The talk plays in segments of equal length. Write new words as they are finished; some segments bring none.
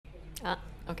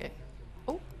Okay.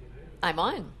 Oh, I'm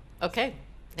on. Okay.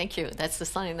 Thank you. That's the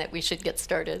sign that we should get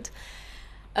started.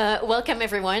 Welcome,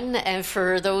 everyone, and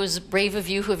for those brave of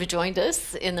you who have joined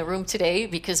us in the room today,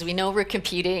 because we know we're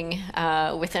competing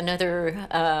with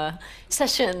another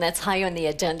session that's high on the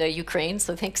agenda, Ukraine.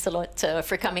 So thanks a lot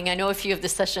for coming. I know a few of the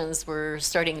sessions were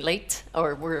starting late,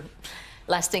 or were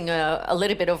lasting a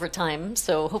little bit over time.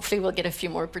 So hopefully we'll get a few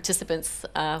more participants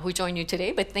who join you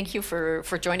today. But thank you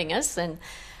for joining us. And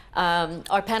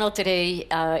our panel today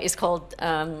is called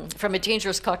From a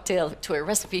Dangerous Cocktail to a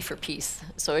Recipe for Peace.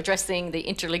 So addressing the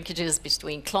interlinkages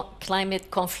between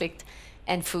climate, conflict,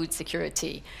 and food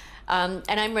security. And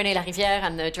I'm Renée Larivière.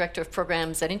 I'm the Director of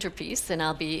Programs at Interpeace, and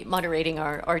I'll be moderating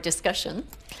our discussion.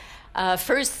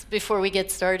 First, before we get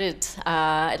started,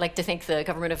 I'd like to thank the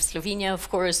government of Slovenia, of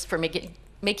course, for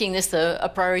making this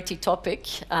a priority topic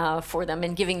for them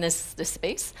and giving this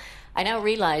space. I now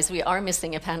realize we are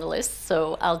missing a panelist,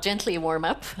 so I'll gently warm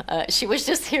up. She was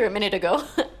just here a minute ago.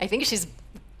 I think she's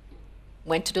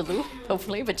went to the loo,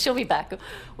 hopefully, but she'll be back.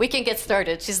 We can get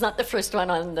started. She's not the first one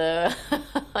on the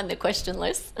on the question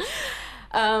list.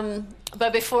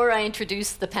 But before I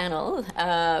introduce the panel,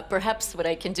 perhaps what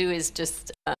I can do is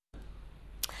just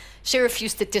share a few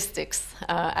statistics,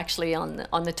 actually,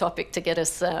 on the topic to get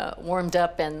us warmed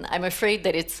up. And I'm afraid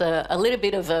that it's a little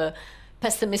bit of a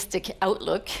pessimistic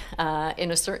outlook in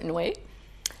a certain way.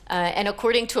 And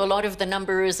according to a lot of the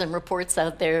numbers and reports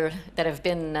out there that have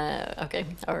been, okay,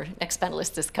 our next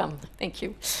panelist has come, thank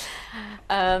you.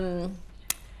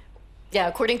 Yeah,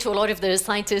 according to a lot of the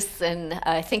scientists and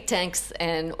think tanks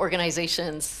and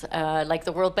organizations like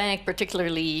the World Bank,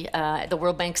 particularly the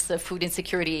World Bank's Food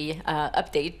Insecurity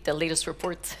Update, the latest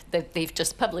report that they've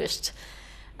just published,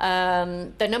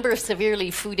 the number of severely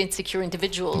food insecure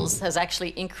individuals has actually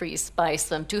increased by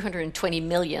some 220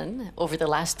 million over the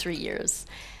last 3 years.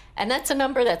 And that's a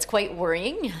number that's quite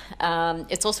worrying.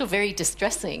 It's also very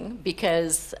distressing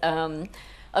because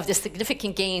of the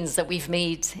significant gains that we've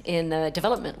made in the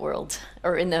development world,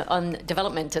 or on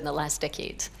development in the last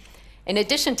decade. In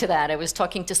addition to that, I was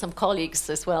talking to some colleagues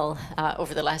as well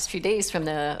over the last few days from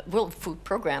the World Food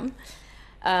Programme.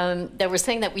 That were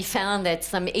saying that we found that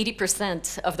some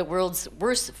 80% of the world's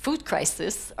worst food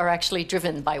crises are actually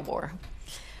driven by war.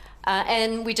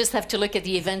 And we just have to look at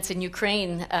the events in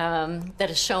Ukraine that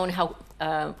has shown how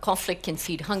conflict can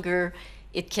feed hunger.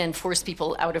 It can force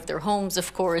people out of their homes,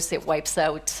 of course. It wipes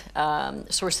out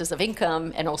sources of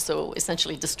income and also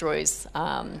essentially destroys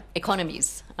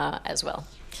economies as well.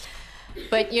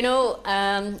 But, you know,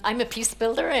 I'm a peace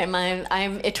builder, and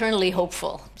I'm eternally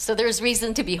hopeful. So there's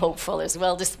reason to be hopeful as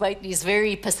well, despite these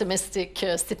very pessimistic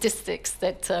statistics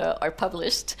that are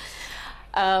published.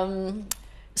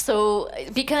 So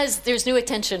because there's new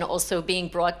attention also being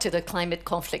brought to the climate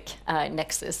conflict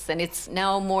nexus, and it's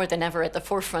now more than ever at the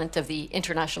forefront of the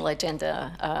international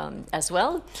agenda as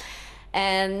well.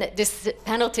 And this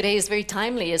panel today is very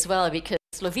timely as well, because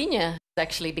Slovenia is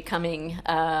actually becoming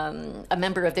a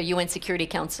member of the UN Security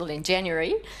Council in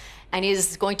January, and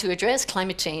is going to address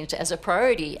climate change as a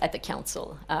priority at the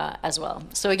Council as well.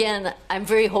 So again, I'm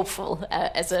very hopeful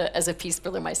as a peace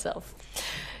builder myself.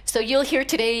 So you'll hear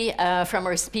today from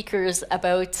our speakers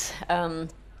about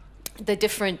the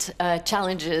different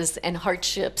challenges and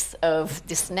hardships of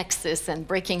this nexus and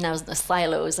breaking down the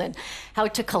silos and how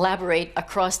to collaborate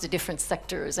across the different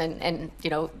sectors. And you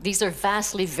know, these are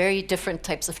vastly very different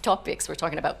types of topics. We're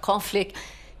talking about conflict,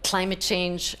 climate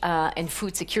change, and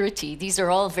food security. These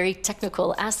are all very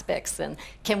technical aspects. And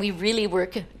can we really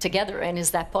work together? And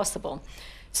is that possible?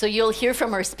 So you'll hear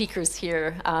from our speakers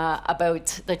here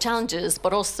about the challenges,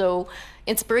 but also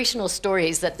inspirational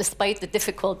stories that despite the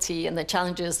difficulty and the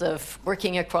challenges of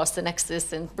working across the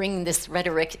nexus and bringing this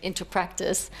rhetoric into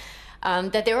practice,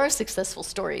 that there are successful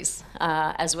stories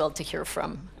as well to hear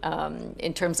from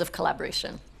in terms of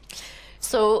collaboration.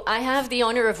 So I have the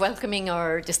honor of welcoming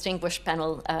our distinguished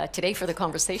panel today for the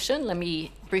conversation. Let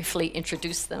me briefly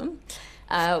introduce them.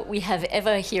 We have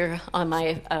Eva here on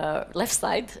my left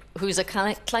side, who's a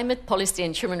climate policy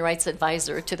and human rights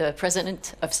advisor to the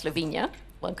President of Slovenia.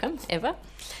 Welcome, Eva.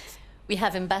 We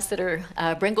have Ambassador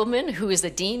Brengelmann, who is the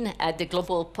Dean at the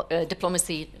Global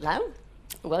Diplomacy Lab.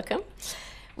 Welcome.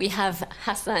 We have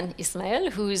Hassan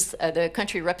Ismail, who's the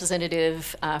country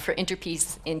representative for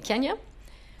Interpeace in Kenya.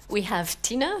 We have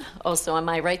Tina, also on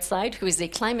my right side, who is a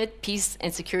climate, peace,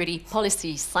 and security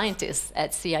policy scientist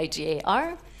at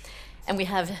CGIAR. And we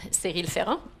have Cyril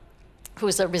Ferrand, who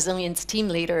is a resilience team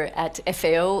leader at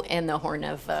FAO in the Horn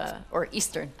of, or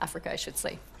Eastern Africa, I should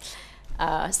say.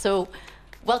 So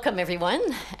welcome, everyone.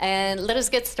 And let us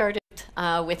get started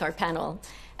with our panel.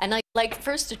 And I'd like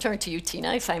first to turn to you,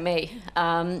 Tina, if I may.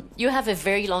 You have a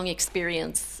very long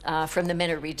experience from the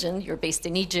MENA region. You're based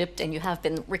in Egypt, and you have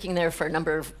been working there for a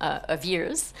number of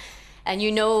years. And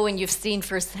you know and you've seen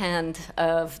firsthand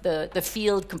of the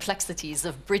field complexities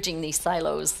of bridging these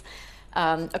silos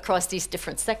across these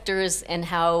different sectors, and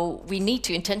how we need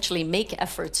to intentionally make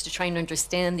efforts to try and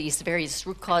understand these various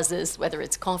root causes, whether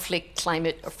it's conflict,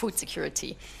 climate, or food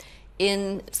security,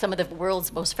 in some of the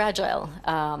world's most fragile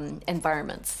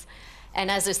environments.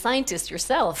 And as a scientist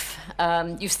yourself,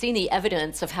 you've seen the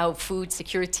evidence of how food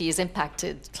security has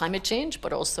impacted climate change,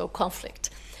 but also conflict.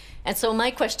 And so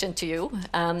my question to you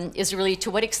is really,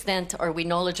 to what extent are we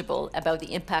knowledgeable about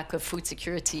the impact of food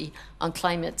security on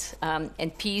climate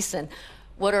and peace? And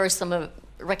what are some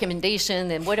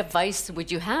recommendations and what advice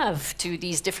would you have to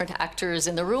these different actors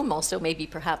in the room, also maybe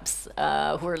perhaps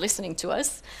who are listening to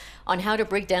us, on how to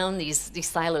break down these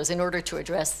silos in order to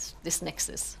address this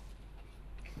nexus?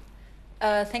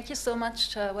 Thank you so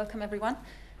much. Welcome, everyone.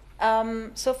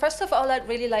 So first of all, I'd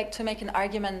really like to make an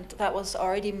argument that was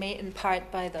already made in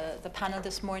part by the panel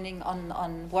this morning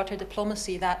on water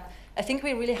diplomacy, that I think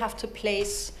we really have to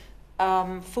place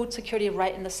food security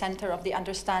right in the center of the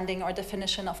understanding or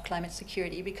definition of climate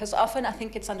security, because often I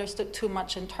think it's understood too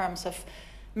much in terms of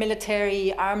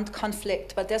military, armed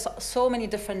conflict, but there's so many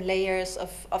different layers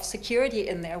of security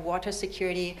in there: water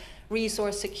security,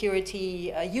 resource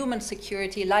security, human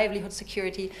security, livelihood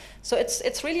security. So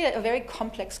it's really a very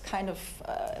complex kind of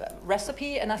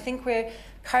recipe, and I think we're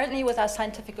currently, with our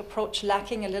scientific approach,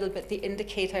 lacking a little bit the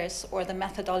indicators or the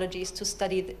methodologies to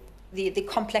study the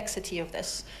complexity of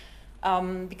this.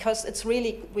 Because it's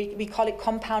really, we call it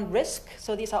compound risk.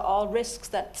 So these are all risks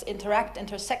that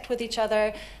intersect with each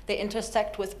other. They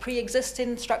intersect with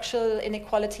pre-existing structural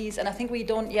inequalities, and I think we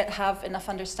don't yet have enough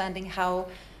understanding how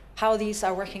these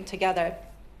are working together.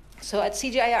 So at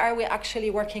CGIAR, we're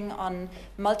actually working on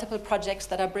multiple projects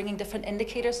that are bringing different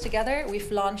indicators together.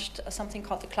 We've launched something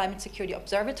called the Climate Security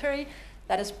Observatory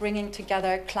that is bringing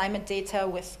together climate data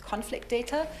with conflict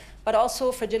data, but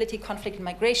also fragility, conflict, and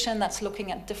migration that's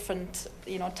looking at different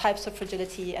types of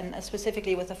fragility, and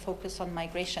specifically with a focus on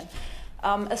migration.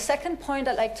 A second point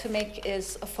I'd like to make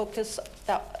is a focus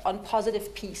on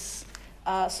positive peace.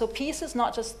 So peace is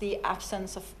not just the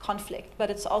absence of conflict, but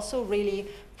it's also really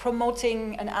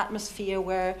promoting an atmosphere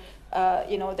where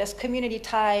there's community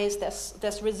ties,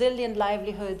 there's resilient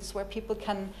livelihoods where people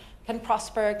can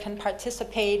prosper, can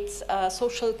participate.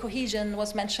 Social cohesion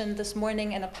was mentioned this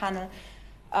morning in a panel.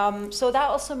 So that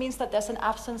also means that there's an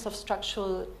absence of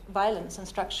structural violence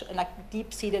and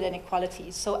deep-seated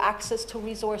inequalities. So access to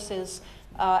resources,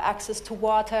 access to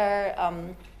water,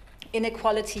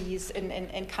 inequalities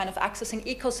in kind of accessing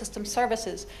ecosystem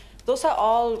services, those are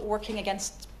all working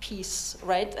against peace,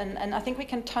 right? And I think we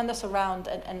can turn this around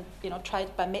and try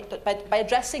by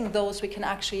addressing those, we can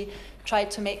actually try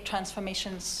to make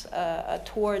transformations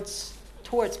towards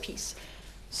peace.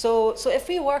 So if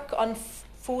we work on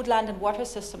food, land, and water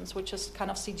systems, which is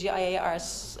kind of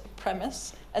CGIAR's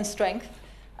premise and strength,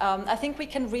 I think we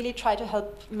can really try to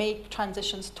help make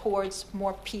transitions towards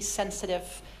more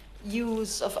peace-sensitive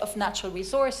use of natural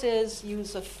resources,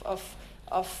 use of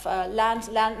land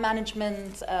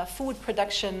management, food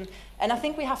production. And I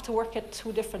think we have to work at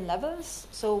two different levels.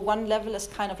 So one level is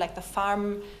kind of like the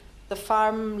farm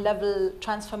level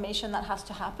transformation that has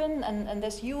to happen, and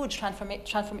there's huge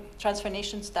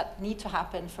transformations that need to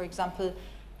happen. For example,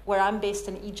 where I'm based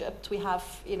in Egypt, we have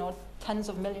tens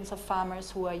of millions of farmers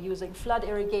who are using flood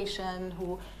irrigation,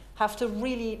 who have to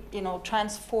really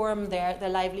transform their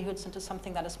livelihoods into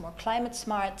something that is more climate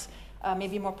smart,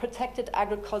 maybe more protected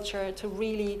agriculture, to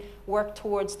really work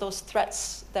towards those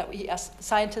threats that we as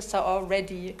scientists are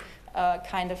already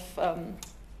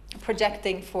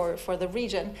projecting for the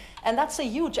region. And that's a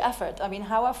huge effort. I mean,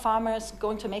 how are farmers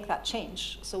going to make that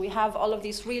change? So we have all of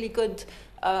these really good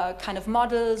kind of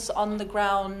models on the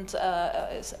ground.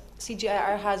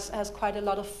 CGIAR has quite a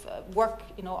lot of work,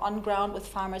 on ground with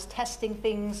farmers, testing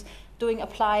things, doing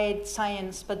applied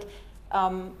science. But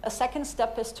a second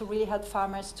step is to really help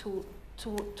farmers to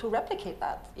replicate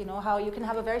that. How you can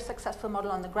have a very successful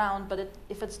model on the ground, but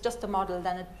if it's just a model,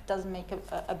 then it doesn't make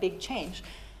a big change.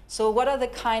 So what are the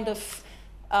kind of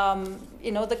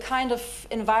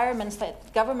environments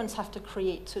that governments have to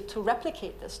create to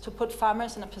replicate this, to put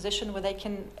farmers in a position where they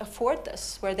can afford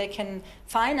this, where they can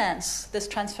finance this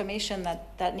transformation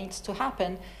that needs to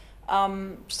happen?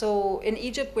 So in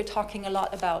Egypt, we're talking a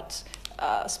lot about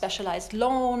specialized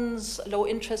loans, low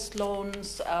interest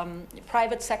loans,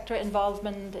 private sector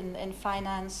involvement in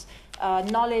finance,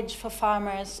 knowledge for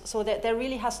farmers. So there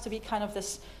really has to be kind of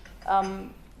this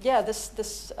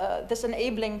this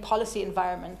enabling policy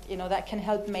environment, that can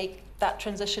help make that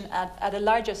transition at a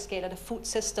larger scale, at a food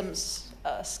systems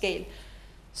scale.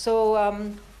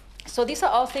 So these are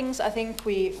all things I think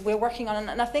we're working on,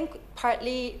 and I think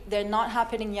partly they're not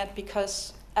happening yet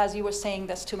because, as you were saying,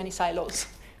 there's too many silos,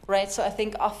 right? So I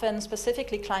think often,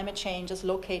 specifically, climate change is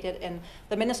located in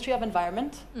the Ministry of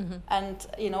Environment, and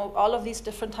all of these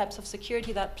different types of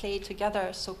security that play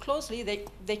together so closely,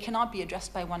 they cannot be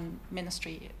addressed by one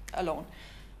ministry alone.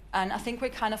 And I think we're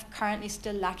kind of currently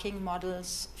still lacking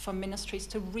models for ministries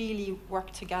to really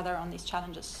work together on these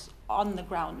challenges on the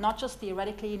ground, not just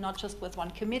theoretically, not just with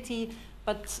one committee,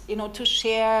 but to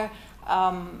share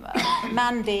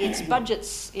mandates,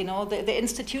 budgets. The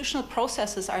institutional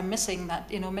processes are missing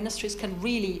that ministries can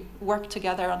really work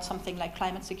together on something like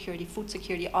climate security, food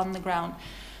security on the ground.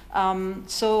 How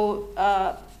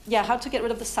to get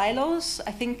rid of the silos?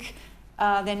 I think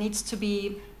there needs to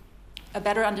be a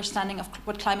better understanding of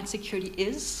what climate security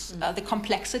is, the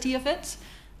complexity of it.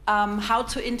 How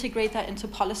to integrate that into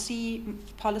policy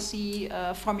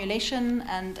formulation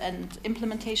and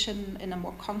implementation in a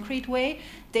more concrete way.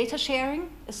 Data sharing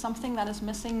is something that is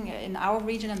missing in our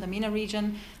region and the MENA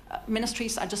region.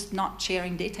 Ministries are just not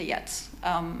sharing data yet.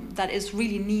 That is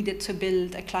really needed to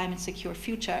build a climate secure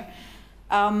future.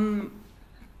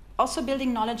 Also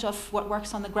building knowledge of what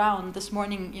works on the ground. This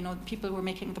morning,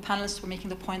 the panelists were making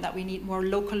the point that we need more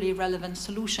locally relevant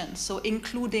solutions. So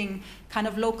including kind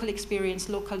of local experience,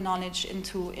 local knowledge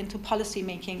into policy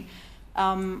making.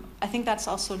 I think that's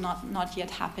also not yet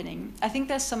happening. I think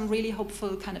there's some really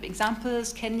hopeful kind of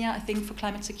examples. Kenya, I think, for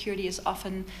climate security is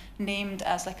often named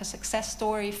as like a success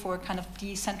story for kind of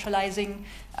decentralizing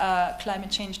climate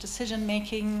change decision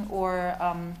making, or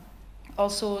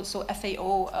also,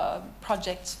 FAO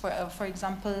projects, for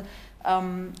example,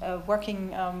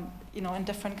 working, in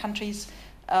different countries,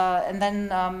 and then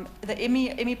the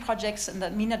IMI projects and the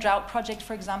MENA Drought project,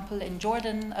 for example, in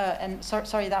Jordan,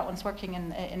 that one's working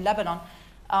in Lebanon.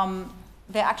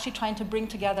 They're actually trying to bring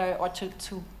together, or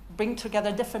to bring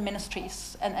together different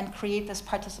ministries and create this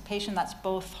participation that's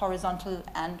both horizontal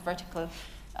and vertical,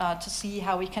 to see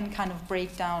how we can kind of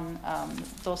break down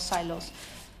those silos.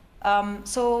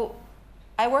 So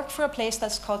I work for a place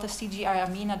that's called the CGIAR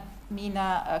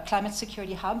MENA Climate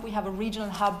Security Hub. We have a regional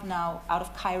hub now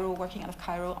working out of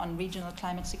Cairo on regional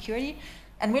climate security.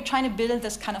 And we're trying to build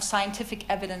this kind of scientific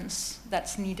evidence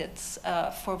that's needed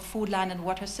for food, land, and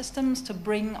water systems, to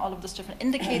bring all of those different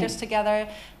indicators together,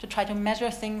 to try to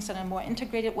measure things in a more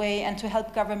integrated way, and to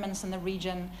help governments in the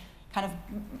region kind of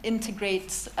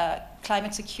integrate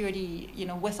climate security,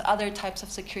 with other types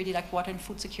of security like water and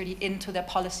food security into their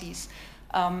policies.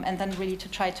 And then really to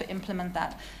try to implement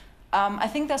that. I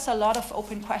think there's a lot of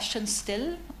open questions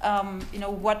still.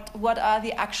 What are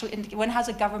the actual when has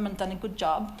a government done a good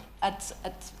job at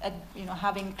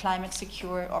having climate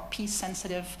secure or peace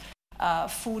sensitive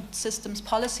food systems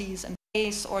policies in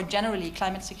place, or generally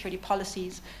climate security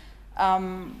policies?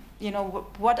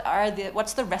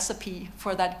 What's the recipe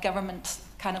for that government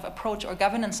kind of approach or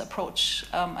governance approach?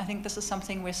 I think this is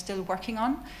something we're still working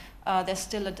on. There's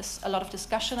still a lot of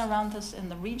discussion around this in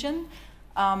the region,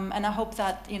 and I hope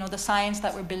that the science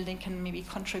that we're building can maybe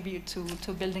contribute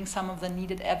to building some of the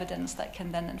needed evidence that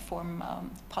can then inform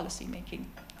policy making.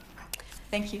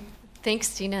 Thank you.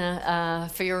 Thanks, Tina,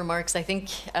 for your remarks. I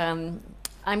think I'm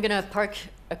going to park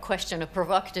a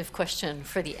provocative question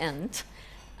for the end,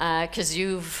 because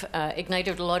you've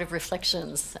ignited a lot of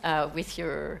reflections with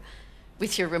your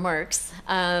remarks.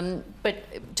 But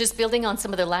just building on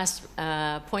some of the last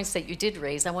points that you did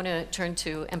raise, I want to turn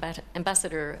to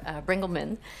Ambassador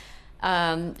Brengelmann,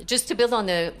 just to build on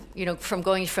from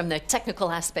going from the technical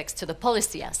aspects to the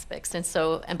policy aspects. And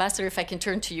so, Ambassador, if I can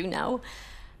turn to you now.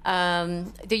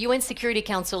 The UN Security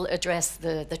Council addressed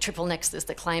the triple nexus,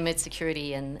 the climate,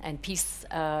 security, and peace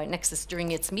nexus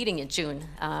during its meeting in June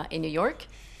in New York.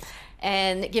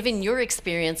 And given your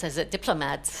experience as a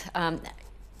diplomat,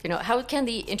 how can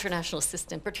the international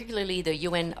system, particularly the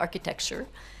UN architecture,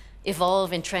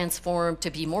 evolve and transform to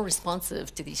be more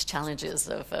responsive to these challenges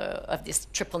of this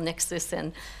triple nexus?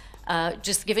 And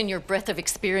just given your breadth of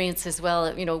experience as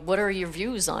well, what are your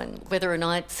views on whether or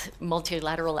not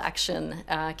multilateral action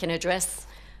can address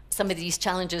some of these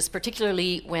challenges,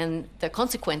 particularly when the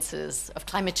consequences of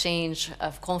climate change,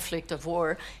 of conflict, of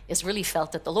war, is really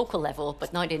felt at the local level,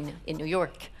 but not in New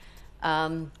York?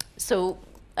 So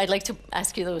I'd like to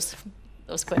ask you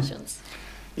those questions.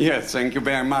 Yes, thank you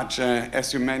very much.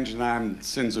 As you mentioned, I'm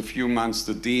since a few months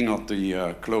the Dean of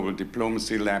the Global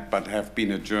Diplomacy Lab, but have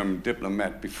been a German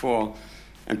diplomat before.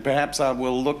 And perhaps I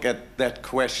will look at that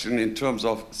question in terms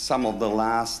of some of the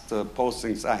last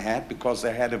postings I had, because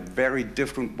I had a very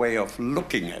different way of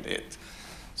looking at it.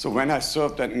 So when I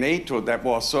served at NATO, that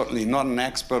was certainly not an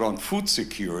expert on food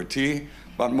security,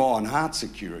 but more on hard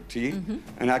security. Mm-hmm.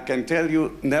 And I can tell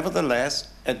you,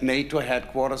 nevertheless, at NATO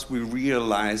headquarters, we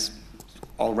realized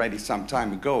already some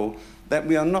time ago that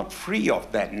we are not free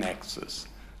of that nexus,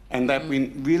 and that we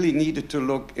really needed to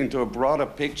look into a broader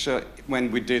picture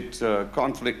when we did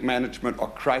conflict management, or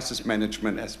crisis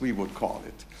management, as we would call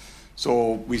it.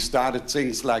 So we started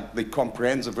things like the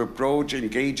comprehensive approach,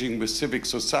 engaging with civic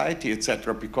society,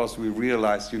 etc., because we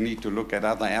realized you need to look at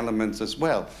other elements as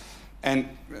well. And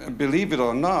believe it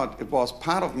or not, it was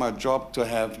part of my job to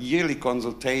have yearly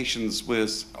consultations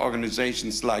with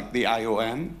organizations like the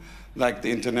IOM, like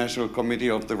the International Committee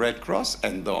of the Red Cross,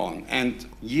 and so on, and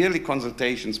yearly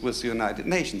consultations with the United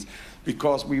Nations,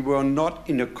 because we were not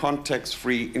in a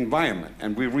context-free environment,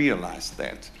 and we realized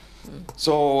that.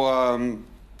 So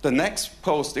the next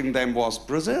posting then was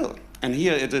Brazil. And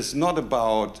here it is not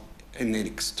about an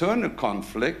external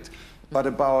conflict, but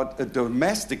about a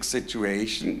domestic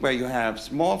situation where you have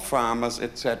small farmers,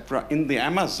 etc., in the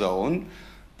Amazon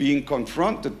being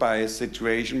confronted by a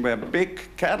situation where big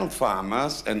cattle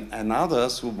farmers and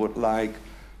others who would like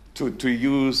to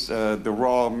use the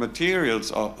raw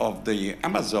materials of the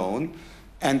Amazon,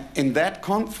 and in that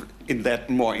conflict, in that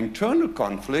more internal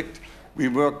conflict, we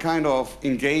were kind of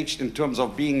engaged in terms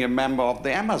of being a member of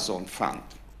the Amazon Fund.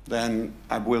 Then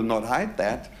I will not hide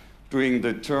that. During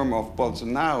the term of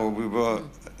Bolsonaro, we were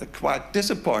quite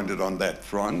disappointed on that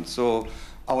front. So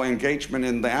our engagement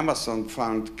in the Amazon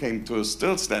Fund came to a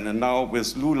stillstand. And now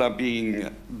with Lula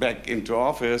being back into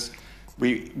office,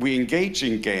 we engage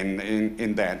again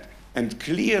in that. And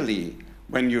clearly,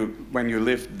 when you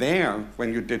lived there,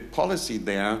 when you did policy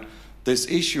there, this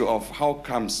issue of how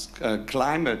comes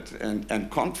climate and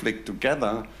conflict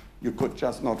together, you could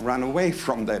just not run away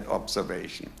from that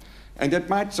observation. And it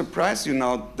might surprise you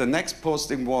now, the next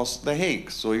posting was The Hague.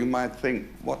 So you might think,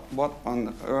 what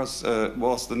on earth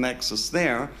was the nexus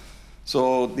there?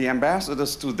 So the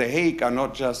ambassadors to The Hague are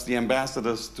not just the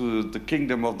ambassadors to the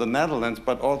Kingdom of the Netherlands,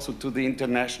 but also to the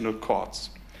international courts.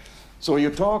 So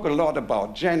you talk a lot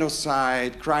about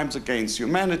genocide, crimes against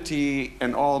humanity,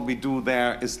 and all we do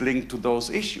there is linked to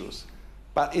those issues.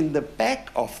 But in the back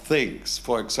of things,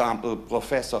 for example,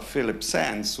 Professor Philip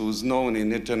Sands, who's known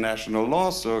in international law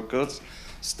circles,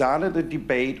 started a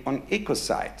debate on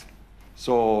ecocide.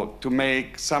 So to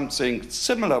make something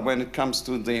similar when it comes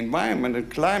to the environment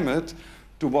and climate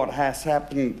to what has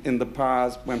happened in the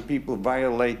past when people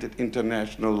violated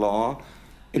international law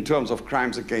in terms of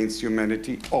crimes against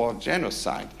humanity or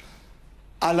genocide.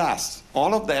 Alas,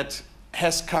 all of that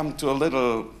has come to a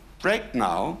little break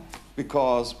now,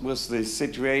 because with the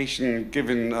situation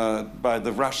given by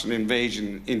the Russian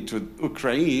invasion into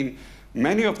Ukraine,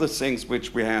 many of the things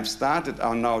which we have started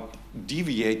are now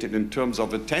deviated in terms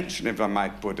of attention, if I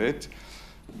might put it.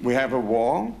 We have a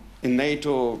war. In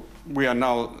NATO, we are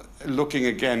now looking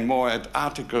again more at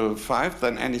Article 5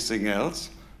 than anything else.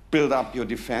 Build up your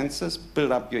defenses,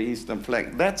 build up your eastern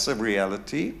flank. That's a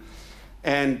reality.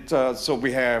 And so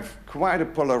we have quite a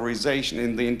polarization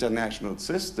in the international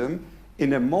system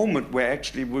in a moment where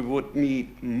actually we would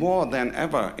need more than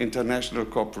ever international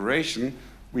cooperation.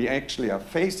 We actually are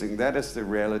facing, that is the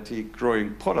reality,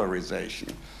 growing polarization.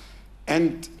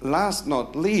 And last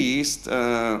not least,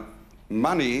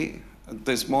 money.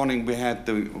 This morning we had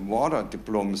the water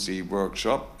diplomacy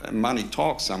workshop, money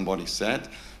talks, somebody said.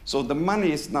 So the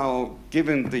money is now,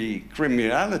 given the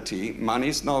criminality, money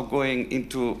is now going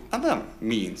into other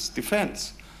means,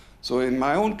 defense. So in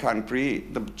my own country,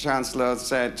 the Chancellor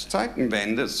said,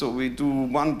 Zeitenwende, so we do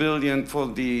 1 billion for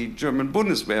the German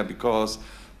Bundeswehr because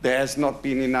there has not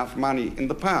been enough money in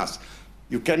the past.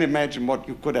 You can imagine what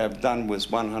you could have done with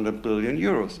 100 billion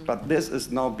euros, but this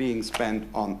is now being spent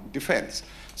on defense.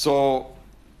 So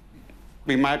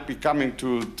we might be coming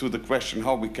to the question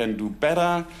how we can do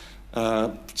better,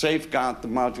 safeguard the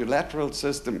multilateral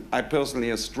system. I personally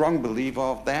am a strong believer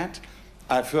of that.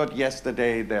 I've heard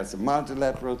yesterday there's a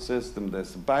multilateral system,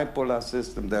 there's a bipolar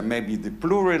system, there may be the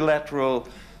plurilateral,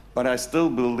 but I still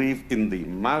believe in the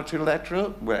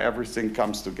multilateral where everything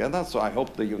comes together. So I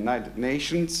hope the United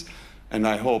Nations and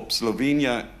I hope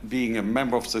Slovenia, being a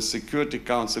member of the Security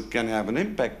Council, can have an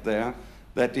impact there,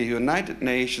 that the United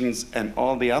Nations and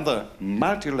all the other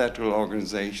multilateral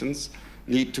organizations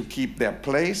need to keep their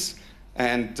place.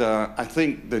 And I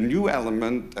think the new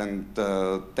element, and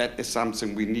that is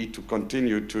something we need to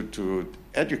continue to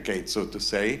educate, so to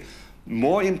say,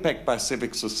 more impact by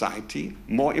civic society,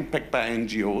 more impact by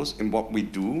NGOs in what we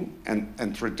do,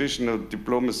 and traditional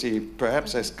diplomacy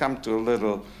perhaps has come to a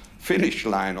little finish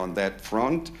line on that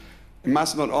front. It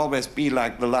must not always be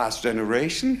like the last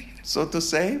generation, so to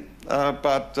say,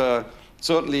 but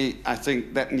certainly I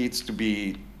think that needs to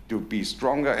be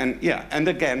stronger. And yeah, and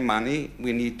again, money,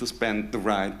 we need to spend the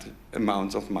right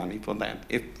amounts of money for that.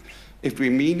 If we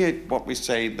mean it, what we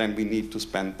say, then we need to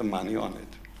spend the money on it.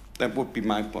 That would be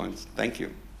my points. Thank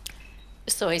you.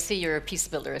 So I see you're a peace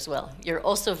builder as well. You're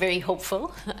also very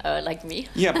hopeful, like me.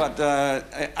 Yeah, but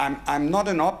I'm not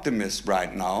an optimist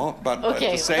right now, but okay.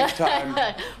 At the same time,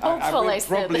 I would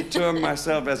probably term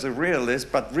myself as a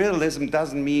realist, but realism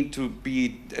doesn't mean to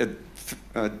be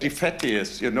a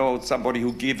defeatist, you know, somebody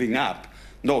who's giving up.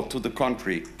 No, to the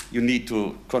contrary, you need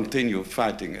to continue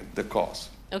fighting it, the cause.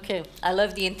 Okay, I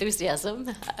love the enthusiasm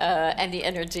and the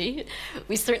energy.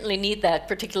 We certainly need that,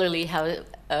 particularly how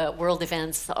world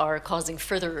events are causing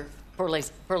further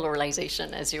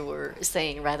polarization, as you were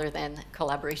saying, rather than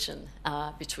collaboration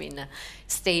between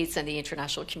states and the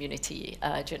international community,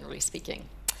 generally speaking.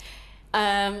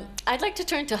 I'd like to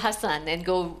turn to Hassan and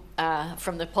go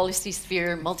from the policy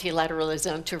sphere,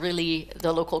 multilateralism, to really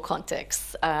the local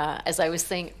context. As I was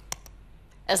saying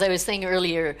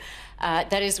earlier,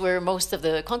 that is where most of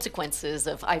the consequences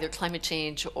of either climate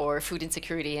change or food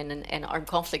insecurity and armed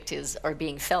conflict are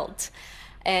being felt.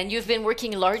 And you've been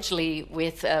working largely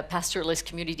with pastoralist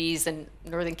communities in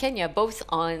northern Kenya, both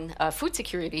on food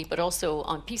security, but also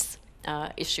on peace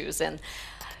issues. And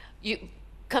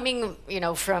coming,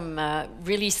 from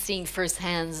really seeing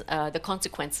firsthand the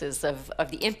consequences of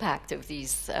the impact of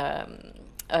these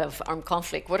of armed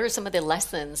conflict, what are some of the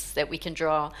lessons that we can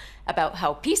draw about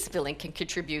how peace building can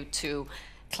contribute to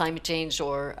climate change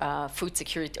or food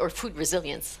security or food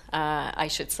resilience, I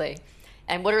should say?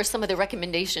 And what are some of the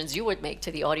recommendations you would make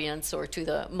to the audience or to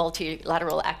the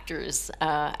multilateral actors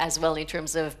as well in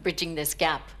terms of bridging this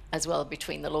gap as well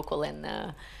between the local and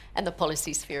the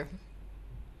policy sphere?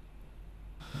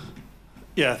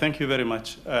 Yeah, thank you very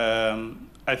much.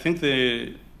 I think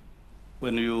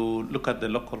when you look at the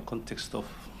local context of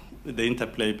the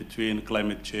interplay between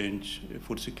climate change,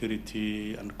 food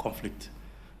security, and conflict,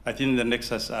 I think the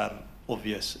nexus are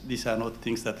obvious. These are not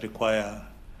things that require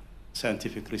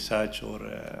scientific research or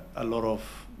a lot of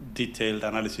detailed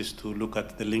analysis to look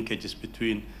at the linkages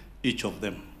between each of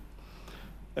them.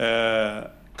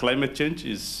 Climate change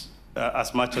is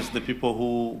as much as the people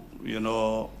who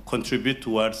contribute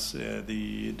towards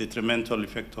the detrimental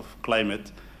effect of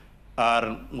climate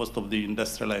are most of the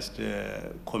industrialized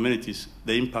communities.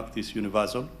 The impact is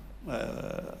universal.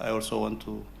 I also want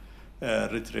to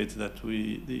reiterate that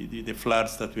the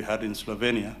floods that we had in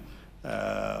Slovenia,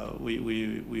 we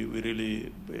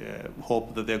really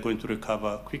hope that they're going to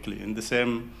recover quickly. In the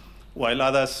same, while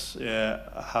others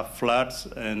have floods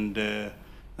and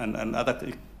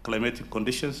other climatic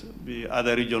conditions, the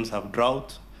other regions have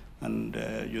drought and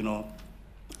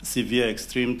severe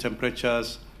extreme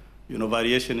temperatures,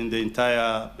 variation in the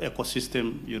entire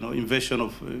ecosystem, invasion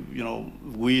of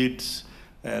weeds,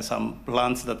 some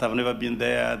plants that have never been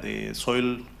there, the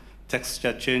soil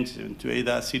texture change into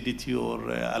either acidity or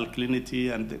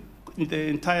alkalinity, and the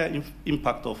entire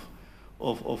impact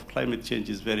of climate change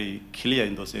is very clear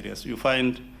in those areas. You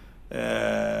find,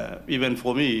 even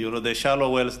for me, the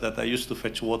shallow wells that I used to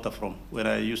fetch water from when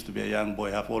I used to be a young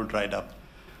boy have all dried up.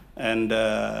 And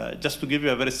just to give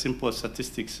you a very simple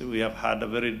statistics, we have had a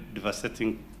very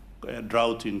devastating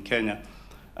drought in Kenya.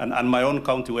 And my own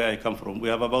county where I come from, we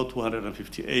have about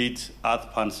 258 earth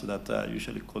pans that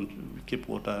usually keep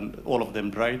water, and all of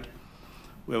them dried.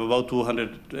 We have about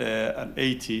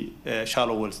 280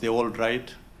 shallow wells, they all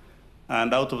dried.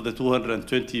 And out of the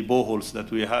 220 boreholes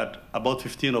that we had, about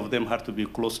 15 of them had to be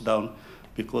closed down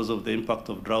because of the impact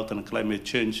of drought and climate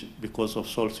change because of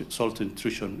salt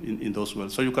intrusion in those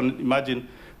wells. So you can imagine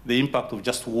the impact of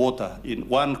just water in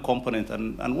one component,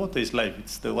 and water is life.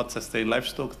 It's what sustains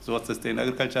livestock, it's what sustains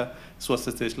agriculture, it's what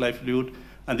sustains livelihood,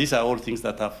 and these are all things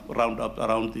that have round up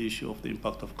around the issue of the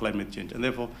impact of climate change. And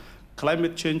therefore,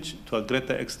 climate change, to a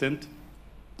greater extent,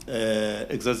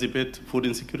 exacerbate food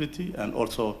insecurity and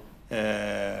also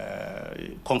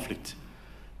conflict.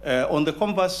 On the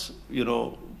converse,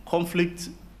 conflict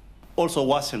also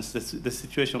worsens the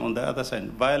situation on the other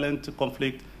side. Violent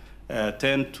conflict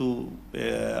tend to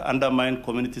undermine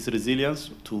communities'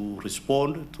 resilience to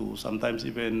respond, to sometimes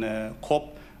even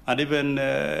cope, and even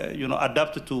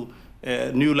adapt to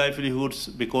new livelihoods,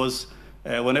 because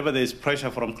whenever there is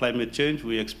pressure from climate change,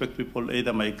 we expect people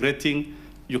either migrating.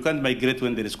 You can't migrate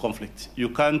when there is conflict. You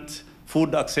can't,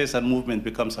 food access and movement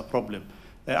becomes a problem.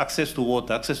 access to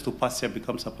water, access to pasture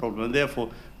becomes a problem. And therefore,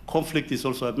 conflict is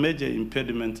also a major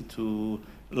impediment to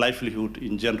livelihood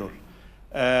in general.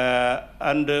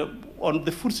 On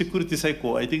the food security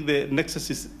cycle, I think the nexus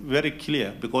is very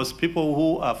clear because people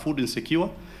who are food insecure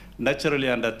naturally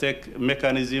undertake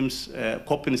mechanisms,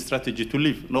 coping strategy to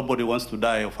live. Nobody wants to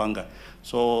die of hunger.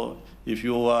 So if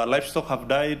your livestock have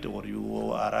died or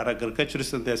you are an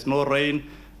agriculturist and there's no rain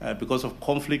because of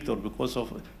conflict or because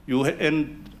of, you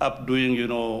end up doing,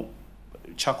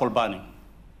 charcoal burning.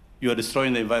 You are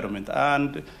destroying the environment.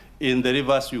 And in the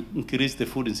rivers, you increase the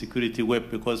food insecurity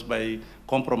web because by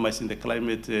compromising the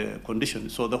climate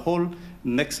conditions. So the whole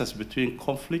nexus between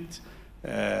conflict,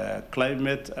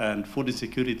 climate, and food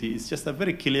insecurity is just a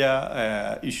very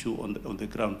clear issue on the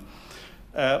ground.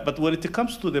 But when it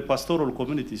comes to the pastoral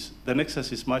communities, the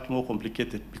nexus is much more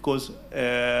complicated because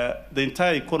the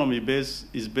entire economy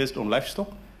is based on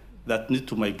livestock that need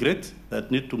to migrate, that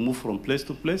need to move from place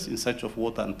to place in search of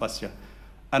water and pasture.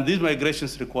 And these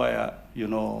migrations require,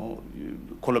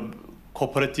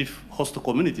 cooperative host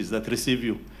communities that receive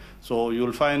you. So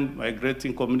you'll find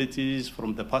migrating communities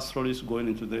from the pastoralists going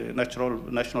into the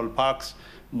national parks,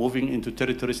 moving into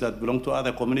territories that belong to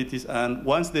other communities. And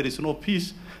once there is no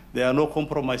peace, there are no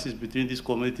compromises between these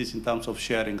communities in terms of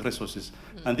sharing resources.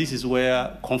 And this is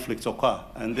where conflicts occur.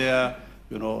 And there,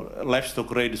 livestock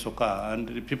raids occur,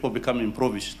 and people become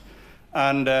impoverished.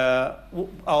 And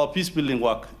our peace-building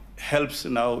work helps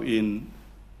now in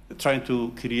trying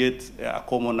to create a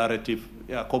common narrative,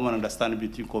 a common understanding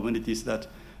between communities that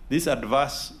these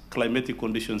adverse climatic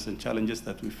conditions and challenges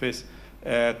that we face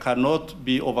cannot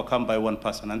be overcome by one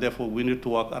person. And therefore, we need to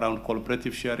work around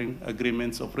collaborative sharing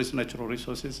agreements of rich natural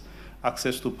resources,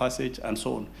 access to passage, and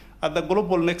so on. And the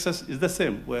global nexus is the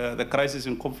same, where the crisis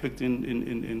and conflict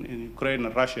in Ukraine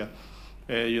and Russia,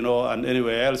 and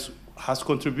anywhere else, has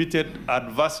contributed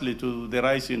adversely to the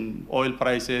rise in oil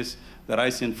prices, the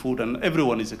rise in food, and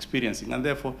everyone is experiencing. And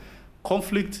therefore,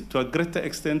 conflict to a greater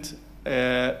extent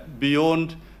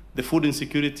beyond the food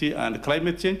insecurity and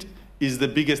climate change is the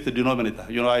biggest denominator.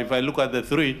 If I look at the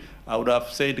three, I would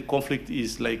have said conflict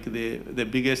is like the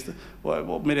biggest.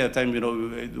 Well, many a time,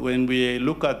 when we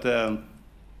look at the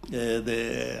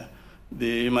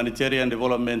humanitarian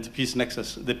development peace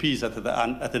nexus, the P is at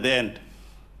the end.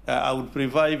 I would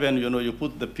prefer even, you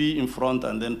put the P in front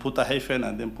and then put a hyphen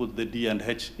and then put the D and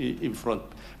H in front.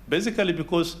 Basically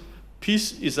because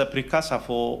peace is a precursor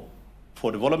for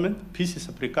development. Peace is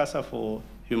a precursor for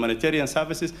humanitarian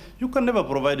services. You can never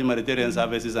provide humanitarian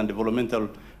services and developmental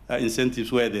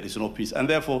incentives where there is no peace. And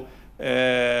therefore,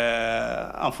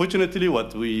 unfortunately,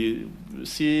 what we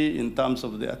see in terms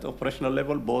of the operational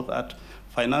level, both at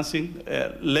financing,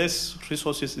 less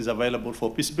resources is available for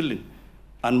peace building,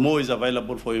 and more is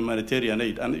available for humanitarian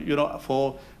aid. And,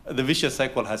 for the vicious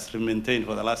cycle has maintained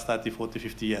for the last 30, 40,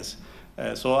 50 years.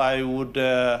 So I would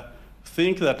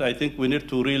think that we need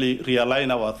to really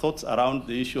realign our thoughts around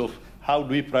the issue of how do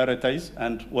we prioritize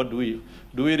and what do we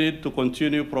need to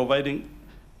continue providing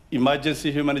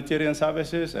emergency humanitarian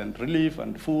services and relief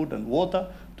and food and water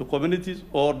to communities,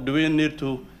 or do we need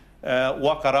to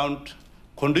work around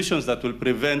conditions that will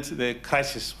prevent the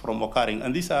crisis from occurring?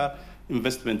 And these are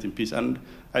investment in peace. And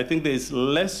I think there is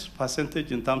less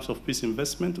percentage in terms of peace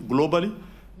investment globally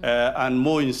and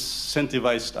more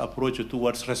incentivized approach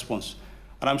towards response.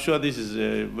 And I'm sure this is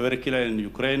very clear in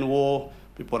Ukraine war.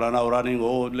 People are now running,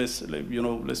 let's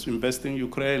invest in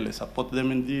Ukraine, let's support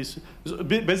them in this.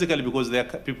 Basically because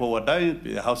people were dying,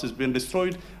 the house is being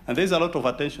destroyed, and there's a lot of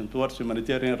attention towards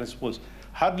humanitarian response.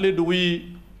 Hardly do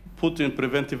we put in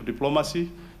preventive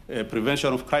diplomacy,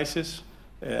 prevention of crisis.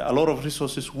 A lot of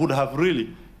resources would have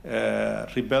really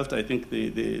rebuilt, I think,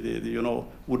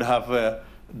 would have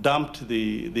damped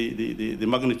the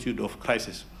magnitude of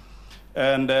crisis.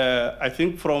 And I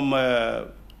think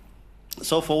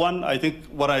so for one, I think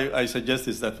what I suggest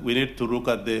is that we need to look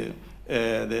at the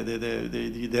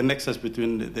nexus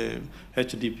between the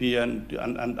HDP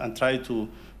and try to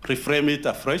reframe it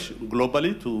afresh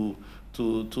globally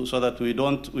so that we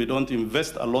don't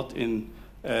invest a lot in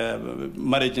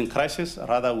managing crisis.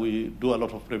 Rather, we do a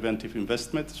lot of preventive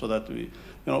investment so that we,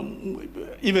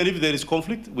 even if there is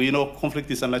conflict, we know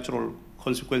conflict is a natural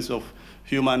consequence of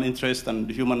human interest and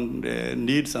human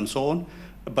needs and so on.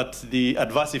 But the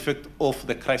adverse effect of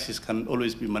the crisis can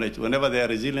always be managed. Whenever there are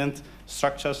resilient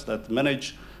structures that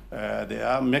manage, there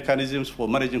are mechanisms for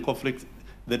managing conflict,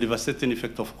 the devastating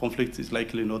effect of conflict is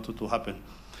likely not to happen.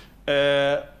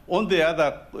 On the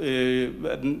other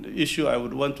issue I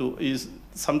would want to is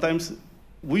sometimes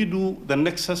we do the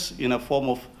nexus in a form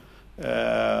of,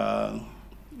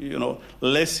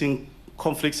 less in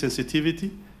conflict sensitivity,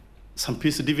 some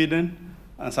peace dividend,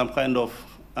 and some kind of,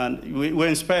 and we were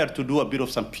inspired to do a bit of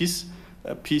some peace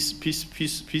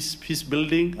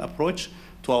building approach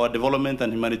to our development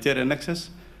and humanitarian nexus,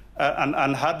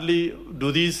 and hardly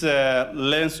do these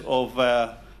lens of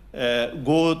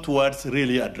go towards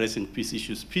really addressing peace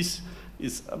issues. Peace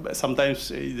is sometimes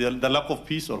the lack of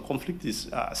peace or conflict is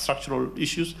structural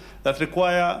issues that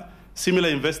require similar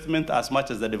investment as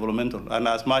much as the developmental and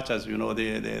as much as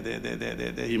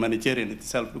the humanitarian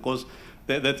itself, because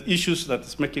the issues that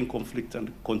is making conflict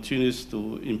and continues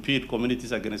to impede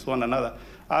communities against one another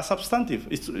are substantive.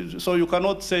 So you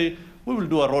cannot say, we will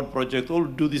do a road project, we'll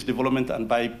do this development, and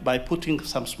by putting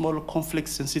some small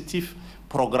conflict-sensitive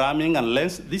programming and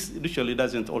lens, this usually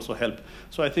doesn't also help.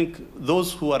 So I think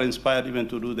those who are inspired even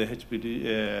to do the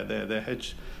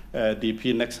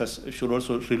HDP nexus should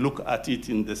also relook at it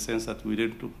in the sense that we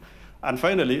did do. And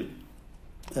finally,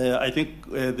 I think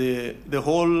the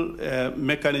whole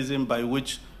mechanism by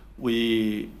which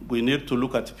we need to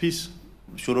look at peace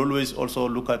should always also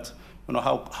look at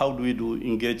how do we do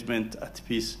engagement at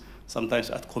peace, sometimes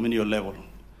at communal level,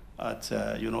 at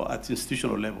at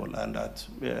institutional level, and at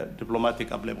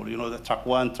diplomatic level. The track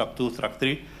 1, track 2, track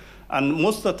 3, and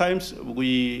most of the times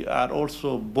we are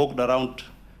also bogged around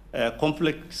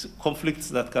conflicts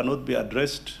that cannot be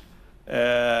addressed.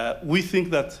 We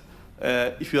think that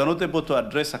if you are not able to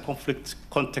address a conflict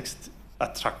context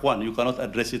at track 1, you cannot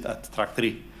address it at track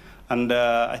 3. And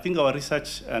I think our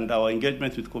research and our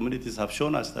engagement with communities have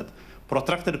shown us that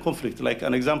protracted conflict, like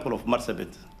an example of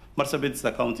Marsabit. Marsabit is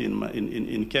the county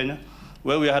in Kenya,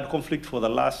 where we had conflict for the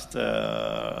last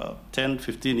 10,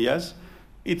 15 years.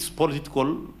 It's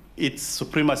political, it's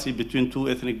supremacy between two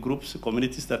ethnic groups,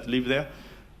 communities that live there.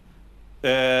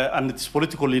 And it's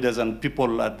political leaders and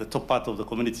people at the top part of the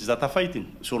communities that are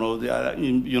fighting. So they are,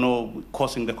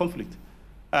 causing the conflict.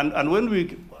 And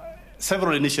when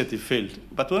several initiatives failed.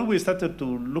 But when we started to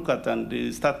look at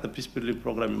and start the peace building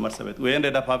program in Marsabit, we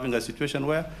ended up having a situation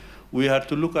where we had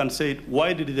to look and say,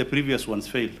 why did the previous ones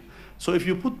fail? So if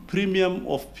you put premium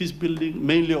of peace building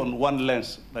mainly on one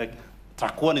lens, like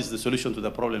track 1 is the solution to the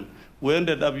problem, we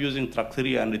ended up using track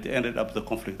 3 and it ended up the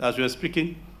conflict. As we were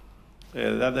speaking,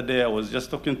 the other day I was just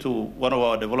talking to one of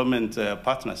our development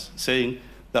partners saying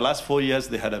the last 4 years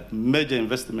they had a major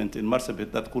investment in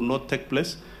Marsabit that could not take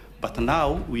place, but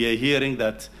now we are hearing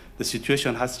that the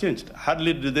situation has changed.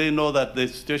 Hardly do they know that the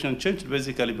situation changed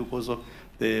basically because of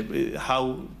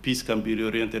how peace can be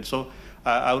reoriented. So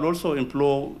I would also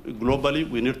implore globally,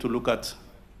 we need to look at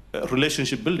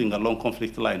relationship building along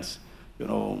conflict lines.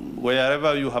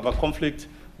 Wherever you have a conflict,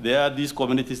 there are these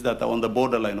communities that are on the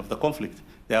borderline of the conflict.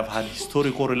 They have had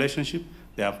historical relationship,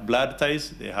 they have blood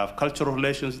ties, they have cultural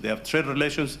relations, they have trade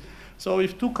relations. So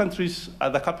if two countries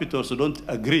at the capitals don't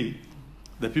agree,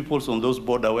 the peoples on those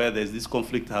borders where there's this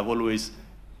conflict have always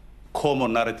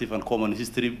common narrative and common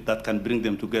history that can bring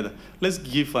them together. Let's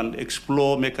give and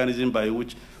explore mechanism by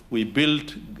which we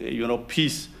build,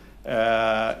 peace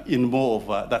in more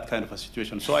of that kind of a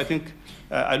situation. So I think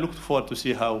I look forward to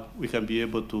see how we can be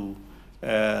able to,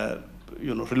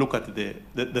 relook at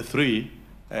the three,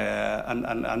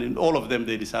 and in all of them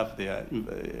they deserve their,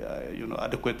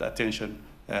 adequate attention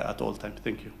at all times.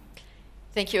 Thank you.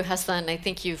 Thank you, Hassan. I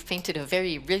think you've painted a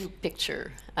very real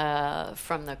picture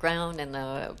from the ground and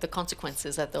the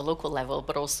consequences at the local level,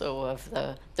 but also of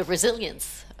the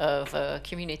resilience of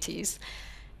communities.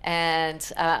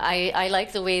 And I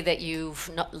like the way that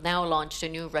you've now launched a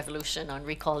new revolution on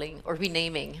recalling or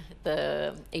renaming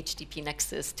the HDP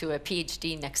nexus to a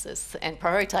PhD nexus and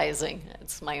prioritizing,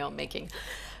 it's my own making,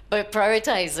 but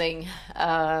prioritizing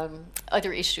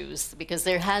other issues, because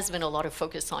there has been a lot of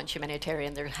focus on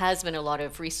humanitarian, there has been a lot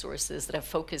of resources that have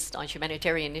focused on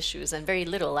humanitarian issues and very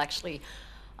little actually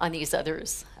on these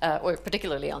others, or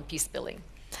particularly on peace building.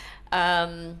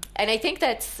 And I think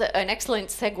that's an excellent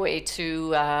segue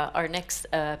to our next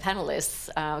panelists,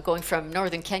 going from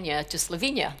northern Kenya to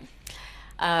Slovenia.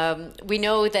 We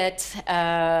know that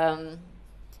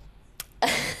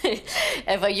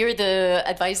Eva, you're the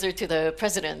advisor to the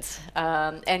president,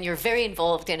 and you're very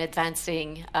involved in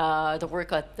advancing the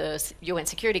work at the UN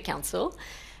Security Council,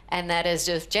 and that as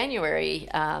of January,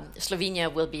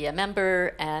 Slovenia will be a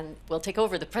member and will take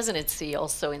over the presidency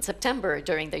also in September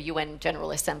during the UN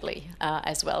General Assembly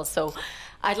as well. So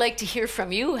I'd like to hear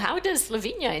from you. How does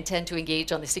Slovenia intend to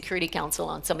engage on the Security Council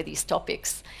on some of these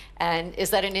topics? And is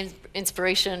that an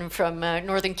inspiration from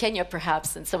northern Kenya,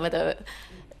 perhaps, and some of the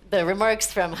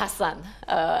remarks from Hassan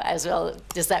as well?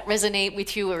 Does that resonate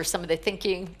with you or some of the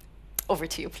thinking? Over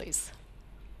to you, please.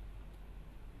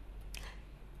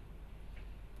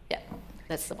 Yeah,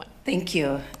 that's the one. Thank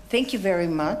you. Thank you very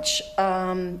much.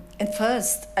 And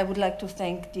first, I would like to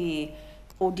thank the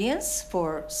audience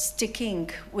for sticking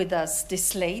with us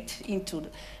this late into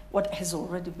what has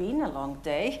already been a long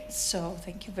day. So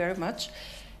thank you very much,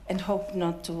 and hope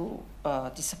not to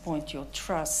disappoint your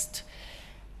trust.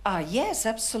 Yes,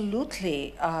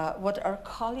 absolutely. What our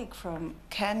colleague from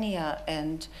Kenya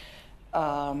and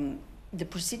the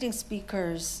preceding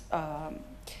speakers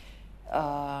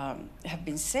have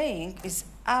been saying is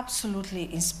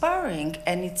absolutely inspiring,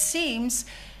 and it seems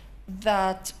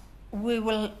that we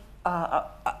will,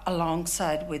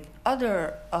 alongside with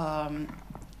other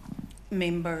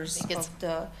members of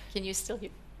the... Can you still hear?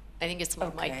 I think it's my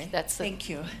mic. That's Thank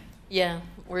you. Yeah,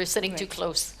 we're sitting too Great.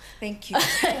 close. Thank you.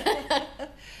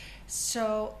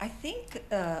 So I think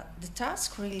the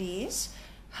task really is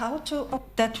how to... Oh,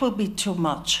 that will be too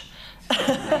much.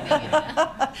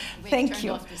 Thank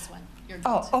you. Off this one. You're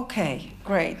Oh, okay,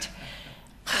 great.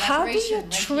 How do you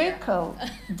trickle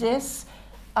this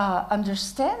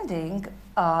understanding,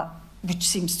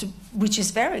 which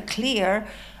is very clear,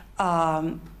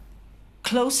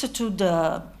 closer to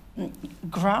the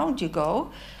ground you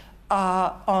go,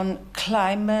 on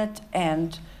climate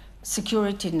and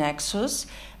security nexus?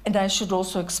 And I should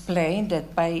also explain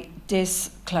that by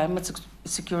this climate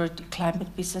security, climate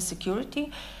peace and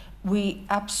security, we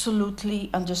absolutely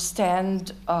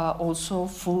understand also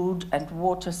food and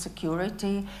water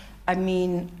security. I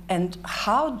mean, and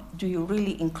how do you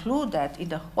really include that in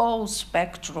the whole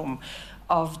spectrum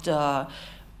of the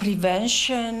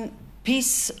prevention,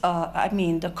 peace,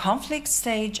 the conflict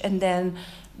stage, and then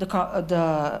the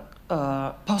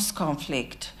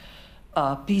post-conflict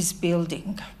peace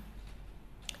building?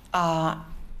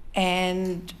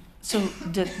 And so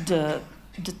the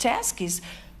task is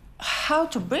how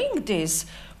to bring this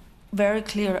very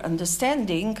clear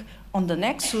understanding on the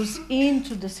nexus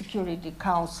into the Security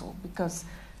Council, because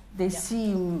they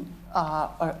seem,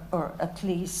 or at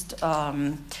least,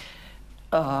 well,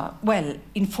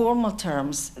 in formal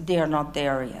terms, they are not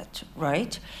there yet,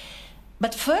 right?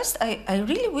 But first, I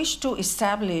really wish to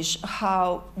establish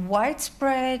how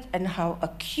widespread and how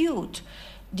acute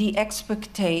the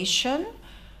expectation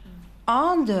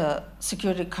on the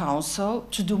Security Council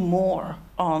to do more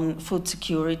on food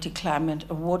security, climate,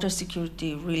 and water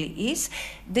security really is.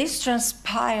 This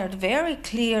transpired very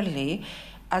clearly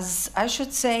as, I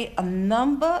should say, a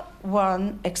number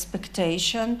one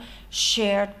expectation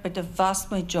shared by the vast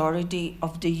majority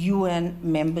of the UN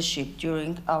membership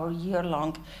during our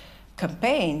year-long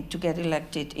campaign to get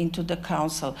elected into the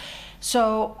Council.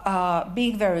 So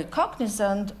being very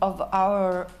cognizant of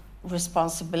our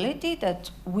responsibility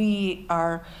that we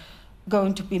are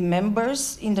going to be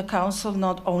members in the Council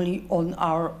not only on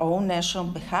our own national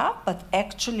behalf, but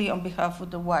actually on behalf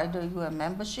of the wider UN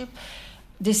membership,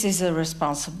 this is a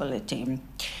responsibility.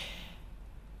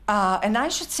 And I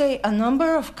should say a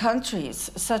number of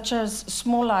countries, such as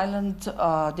small island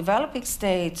developing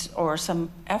states or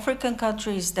some African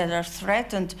countries that are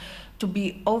threatened to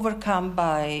be overcome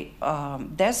by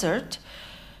desert,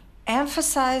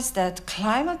 emphasize that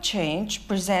climate change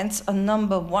presents a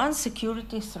number one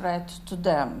security threat to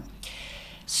them.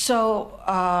 So,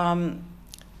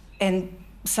 and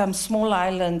some small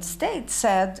island states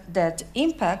said that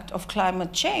impact of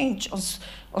climate change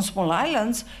on small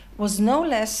islands was no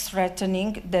less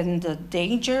threatening than the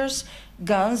dangers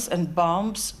guns and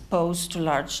bombs pose to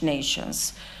large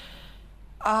nations.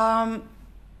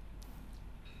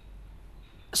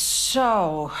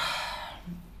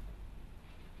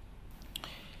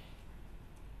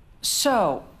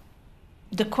 So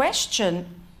the question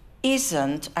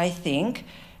isn't, I think,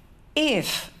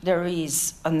 if there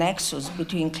is a nexus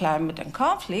between climate and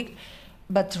conflict,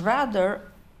 but rather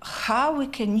how we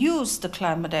can use the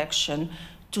climate action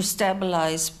to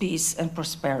stabilize peace and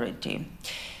prosperity.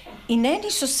 In any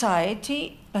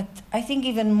society, but I think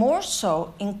even more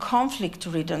so in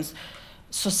conflict-ridden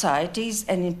societies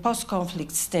and in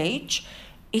post-conflict stage,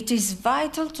 it is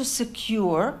vital to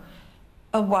secure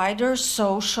a wider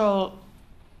social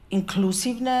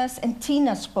inclusiveness, and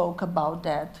Tina spoke about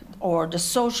that, or the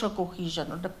social cohesion,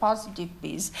 or the positive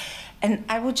peace. And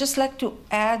I would just like to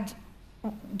add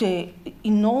the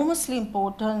enormously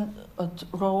important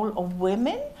role of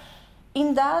women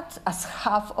in that as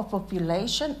half of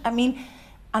population. I mean,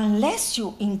 unless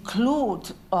you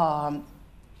include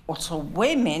also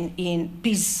women in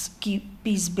peace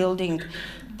building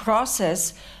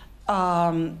process,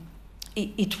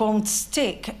 it won't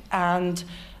stick. And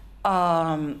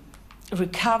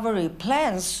recovery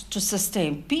plans to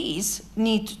sustain peace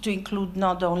need to include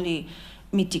not only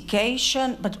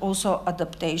mitigation, but also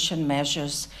adaptation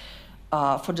measures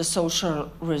for the social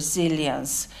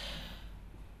resilience.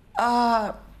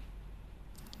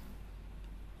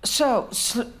 So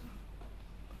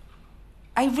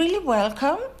I really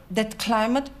welcome that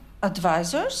climate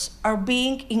advisors are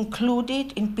being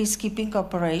included in peacekeeping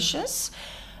operations.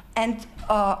 And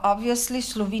obviously,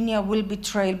 Slovenia will be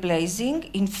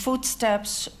trailblazing in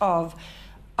footsteps of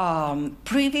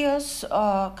previous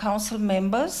council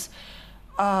members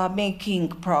making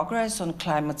progress on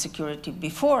climate security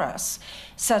before us,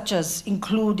 such as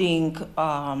including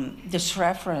this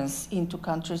reference into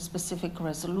country-specific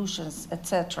resolutions,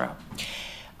 etc.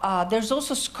 There's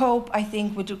also scope, I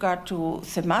think, with regard to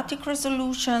thematic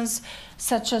resolutions,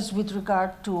 such as with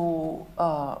regard to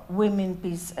women,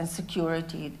 peace, and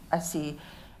security. I see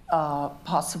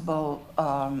possible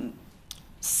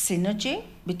synergy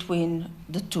between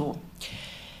the two.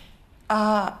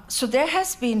 So there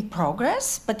has been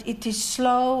progress, but it is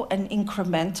slow and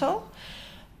incremental.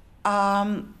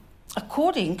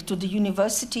 According to the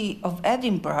University of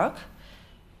Edinburgh,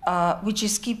 which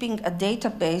is keeping a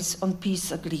database on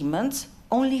peace agreements,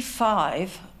 only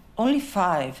five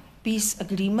peace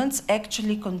agreements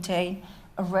actually contain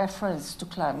a reference to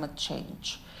climate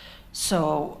change.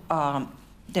 So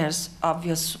there's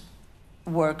obvious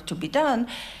work to be done.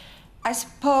 I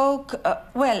spoke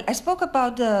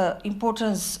about the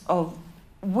importance of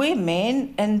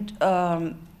women and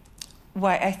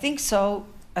why I think so.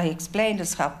 I explained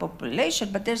as half population,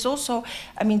 but there's also,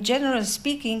 I mean, generally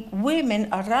speaking, women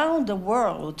around the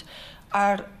world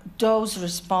are those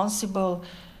responsible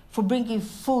for bringing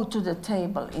food to the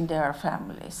table in their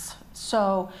families.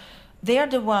 So they're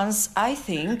the ones, I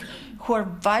think, who are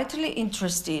vitally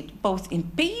interested both in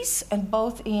peace and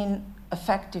both in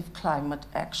effective climate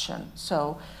action.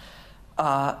 So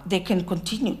they can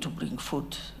continue to bring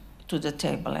food to the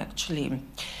table, actually.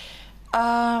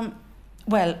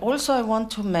 Well, also I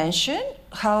want to mention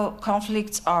how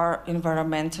conflicts are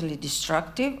environmentally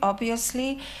destructive,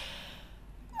 obviously.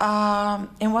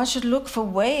 And one should look for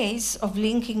ways of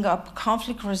linking up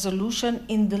conflict resolution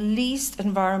in the least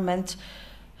environment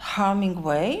harming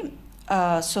way.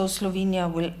 So Slovenia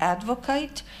will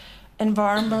advocate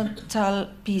environmental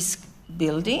peace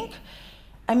building.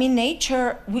 I mean,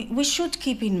 nature, we should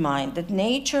keep in mind that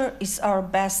nature is our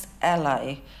best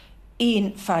ally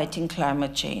in fighting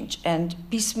climate change, and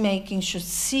peacemaking should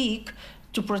seek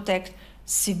to protect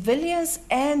civilians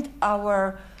and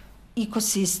our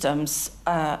ecosystems,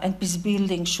 and peace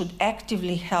building should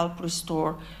actively help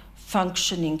restore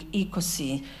functioning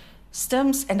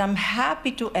ecosystems. And I'm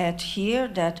happy to add here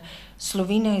that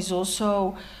Slovenia is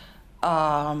also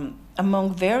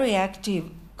among very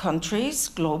active countries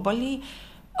globally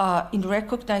in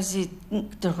recognizing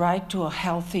the right to a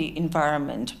healthy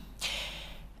environment.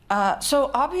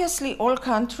 So obviously all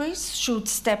countries should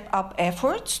step up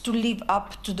efforts to live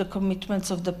up to the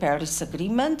commitments of the Paris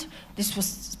Agreement. This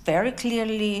was very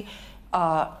clearly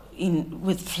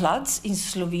with floods in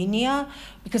Slovenia,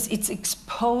 because it's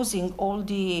exposing all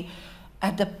the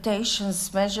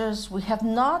adaptations measures we have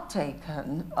not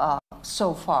taken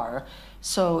so far.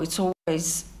 So it's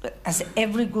always, as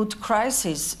every good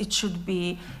crisis, it should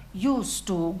be used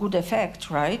to good effect,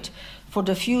 right, for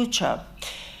the future.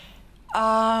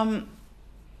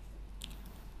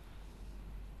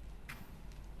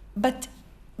 But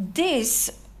this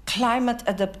climate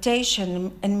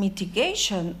adaptation and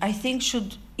mitigation, I think,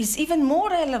 is even more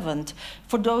relevant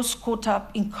for those caught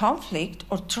up in conflict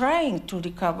or trying to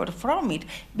recover from it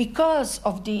because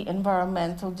of the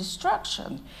environmental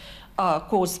destruction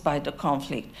caused by the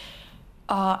conflict.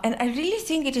 And I really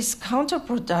think it is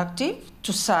counterproductive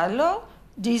to silo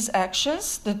these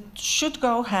actions that should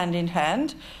go hand in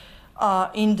hand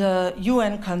in the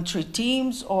UN country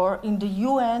teams or in the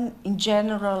UN in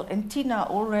general. And Tina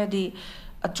already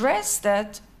addressed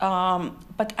that,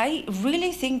 but I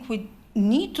really think we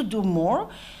need to do more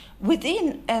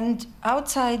within and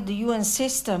outside the UN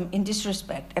system in this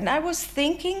respect. And I was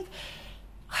thinking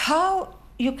how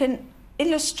you can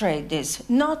illustrate this,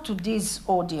 not to this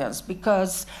audience,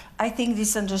 because I think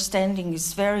this understanding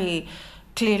is very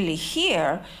clearly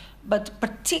here, but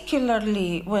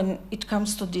particularly when it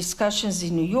comes to discussions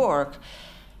in New York,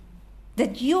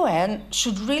 that UN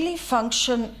should really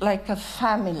function like a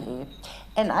family.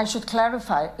 And I should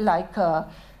clarify, like a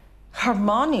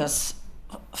harmonious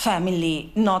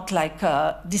family, not like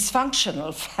a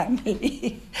dysfunctional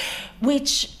family,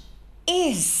 which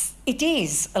it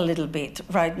is a little bit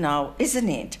right now, isn't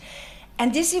it?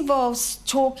 And this involves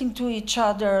talking to each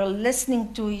other,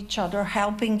 listening to each other,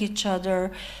 helping each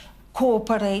other,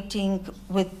 cooperating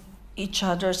with each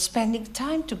other, spending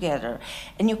time together.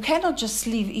 And you cannot just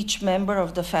leave each member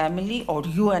of the family or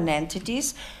UN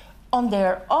entities on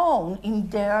their own in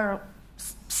their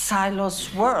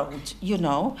silos world, you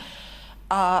know,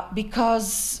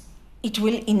 because it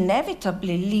will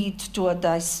inevitably lead to a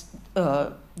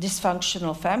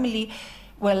dysfunctional family.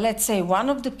 Well, let's say one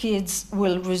of the kids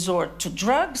will resort to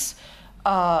drugs,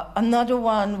 another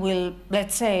one will,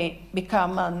 let's say,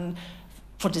 become,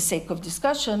 for the sake of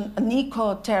discussion, an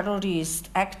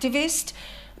eco-terrorist activist.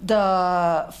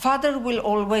 The father will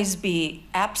always be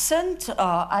absent,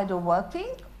 either working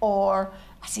or,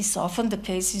 as is often the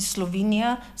case in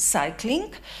Slovenia,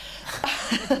 cycling.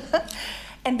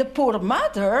 And the poor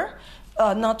mother,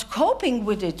 not coping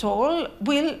with it all,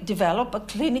 will develop a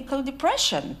clinical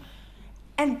depression.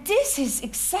 And this is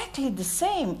exactly the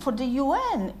same for the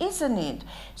UN, isn't it?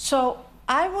 So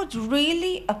I would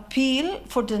really appeal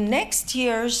for the next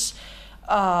year's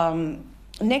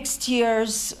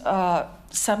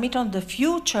Summit on the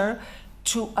Future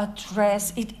to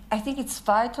address it. I think it's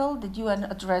vital that UN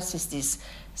addresses this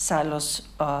silos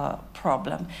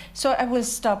problem. So I will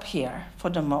stop here for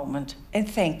the moment, and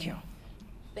thank you.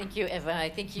 Thank you, Eva. I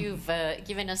think you've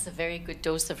given us a very good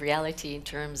dose of reality in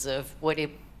terms of what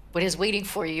is waiting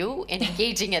for you in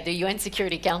engaging at the UN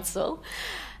Security Council,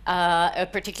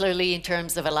 particularly in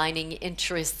terms of aligning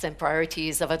interests and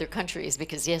priorities of other countries,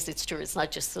 because yes, it's true, it's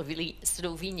not just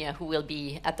Slovenia who will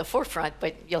be at the forefront,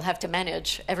 but you'll have to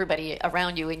manage everybody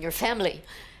around you in your family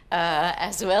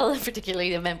as well,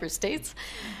 particularly the member states.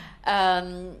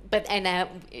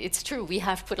 It's true, we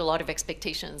have put a lot of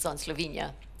expectations on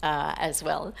Slovenia as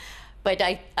well, but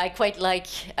I quite like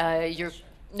your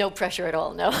no pressure at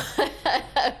all, no.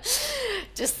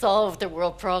 Just solve the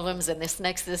world problems and this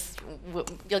nexus,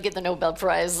 you'll get the Nobel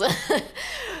Prize.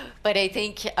 But I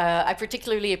think I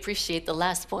particularly appreciate the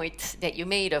last point that you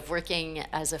made of working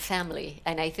as a family.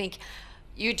 And I think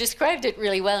you described it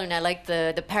really well, and I like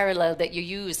the parallel that you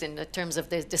use in the terms of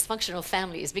the dysfunctional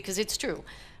families, because it's true.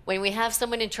 When we have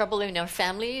someone in trouble in our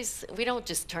families, we don't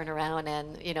just turn around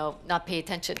and not pay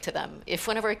attention to them. If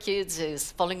one of our kids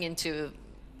is falling into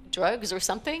drugs or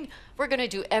something, we're going to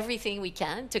do everything we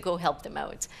can to go help them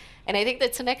out. And I think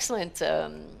that's an excellent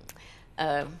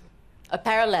a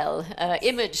parallel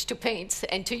image to paint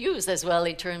and to use as well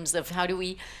in terms of how do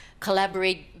we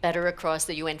collaborate better across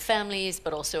the UN families,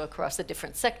 but also across the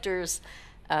different sectors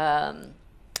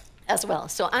as well.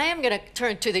 So I am going to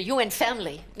turn to the UN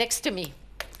family next to me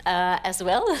as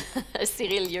well.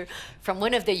 Cyril, you're from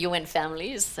one of the UN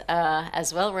families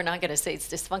as well. We're not going to say it's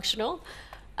dysfunctional.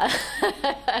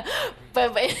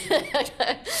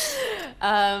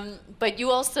 But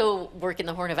you also work in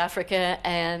the Horn of Africa,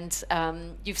 and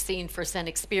you've seen first-hand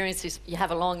experiences. You have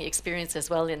a long experience as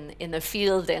well in the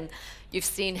field, and you've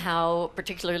seen how,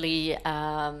 particularly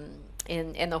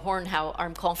in the Horn, how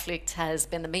armed conflict has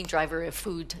been the main driver of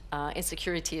food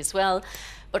insecurity as well,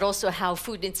 but also how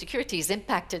food insecurity is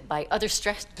impacted by other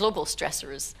global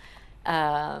stressors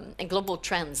and global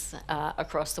trends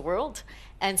across the world.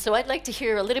 And so I'd like to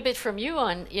hear a little bit from you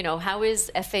on, how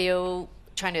is FAO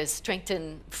trying to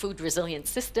strengthen food resilient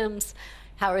systems?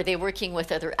 How are they working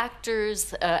with other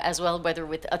actors as well, whether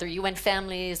with other UN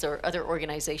families or other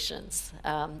organizations?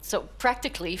 So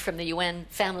practically from the UN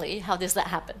family, how does that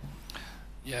happen?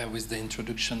 Yeah, with the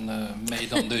introduction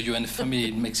made on the UN family,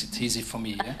 it makes it easy for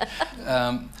me.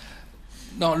 Yeah?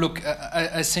 No, look,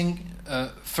 I think,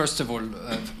 first of all,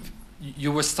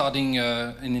 you were starting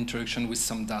an introduction with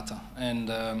some data, and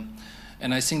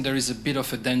I think there is a bit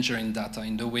of a danger in data,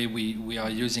 in the way we are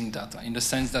using data, in the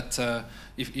sense that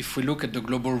if we look at the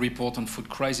global report on food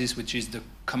crisis, which is the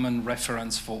common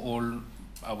reference for all,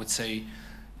 I would say,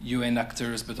 UN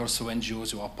actors, but also NGOs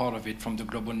who are part of it, from the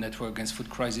Global Network Against Food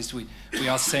Crisis, we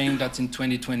are saying that in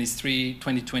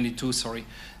 2022,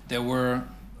 there were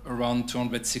around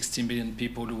 260 million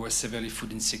people who were severely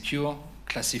food insecure,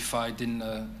 classified in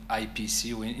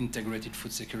IPC, or Integrated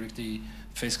Food Security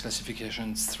Phase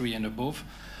Classifications 3 and above.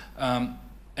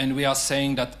 And we are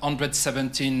saying that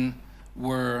 117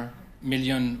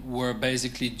 million were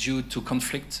basically due to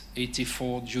conflict,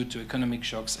 84 due to economic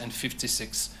shocks, and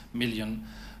 56 million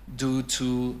due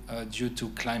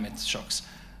to climate shocks.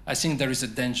 I think there is a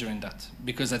danger in that,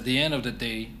 because at the end of the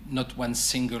day, not one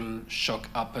single shock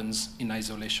happens in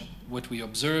isolation. What we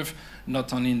observe,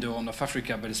 not only in the Horn of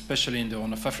Africa, but especially in the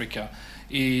Horn of Africa,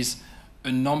 is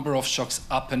a number of shocks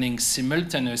happening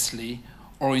simultaneously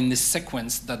or in a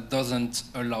sequence that doesn't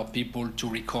allow people to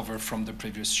recover from the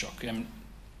previous shock. And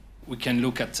we can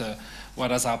look at what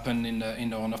has happened in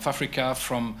the Horn of Africa,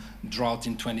 from drought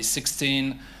in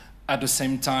 2016. At the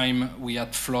same time, we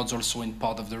had floods also in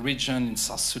part of the region, in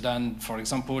South Sudan, for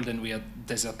example. Then we had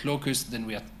desert locusts, then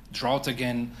we had drought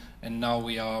again, and now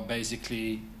we are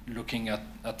basically looking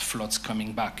at floods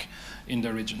coming back in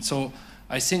the region. So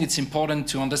I think it's important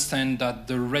to understand that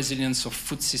the resilience of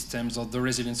food systems, or the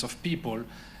resilience of people,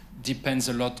 depends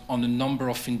a lot on a number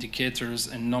of indicators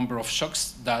and number of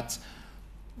shocks that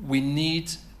we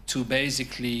need to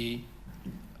basically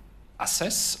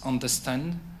assess,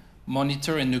 understand,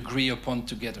 monitor, and agree upon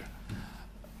together.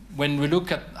 When we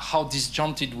look at how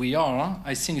disjointed we are,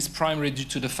 I think it's primarily due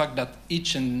to the fact that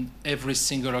each and every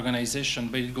single organization,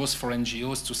 but it goes for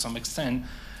NGOs to some extent,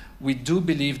 we do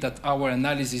believe that our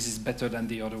analysis is better than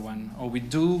the other one, or we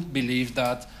do believe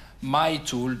that my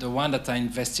tool, the one that I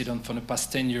invested on for the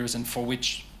past 10 years and for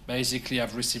which basically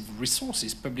I've received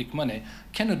resources, public money,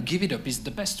 cannot give it up, is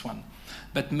the best one.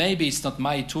 But maybe it's not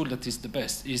my tool that is the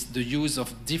best, it's the use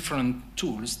of different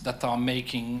tools that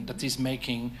is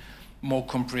making more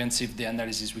comprehensive the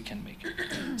analysis we can make.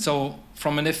 So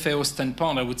from an FAO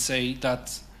standpoint, I would say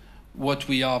that what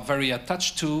we are very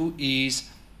attached to is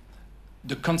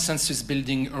the consensus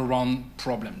building around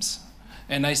problems.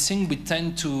 And I think we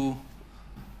tend to,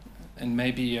 and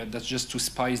maybe that's just to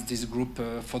spice this group,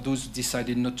 for those who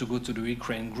decided not to go to the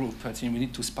Ukraine group, I think we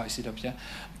need to spice it up, yeah?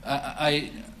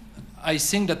 I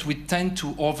think that we tend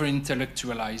to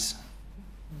over-intellectualize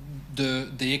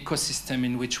the ecosystem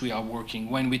in which we are working.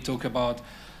 When we talk about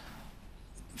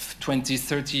 20,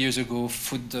 30 years ago,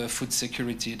 food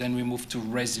security, then we move to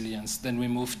resilience, then we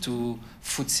move to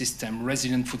food system,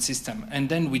 resilient food system, and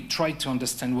then we try to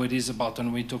understand what it is about,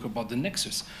 and we talk about the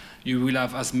nexus. You will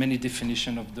have as many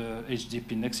definitions of the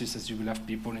HDP nexus as you will have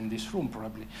people in this room,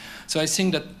 probably. So I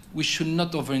think that we should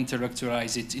not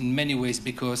over-intellectualize it in many ways,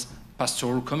 because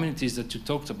pastoral communities that you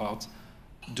talked about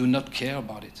do not care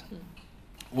about it.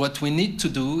 What we need to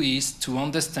do is to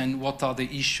understand what are the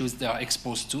issues they are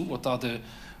exposed to, what are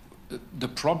the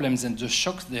problems and the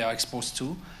shocks they are exposed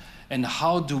to, and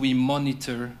how do we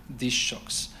monitor these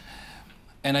shocks.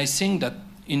 And I think that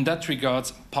in that regard,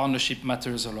 partnership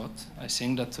matters a lot. I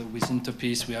think that with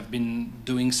Interpeace, we have been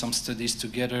doing some studies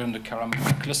together in the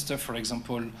Karamaka cluster, for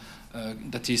example,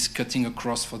 that is cutting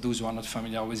across, for those who are not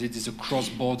familiar with it, is a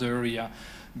cross-border area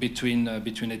between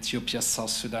Ethiopia, South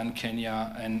Sudan,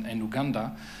 Kenya, and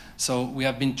Uganda. So we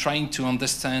have been trying to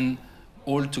understand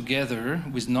all together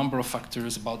with a number of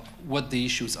factors about what the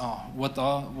issues are. What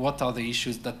are the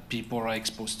issues that people are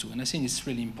exposed to? And I think it's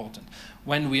really important.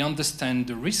 When we understand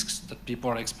the risks that people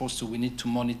are exposed to, we need to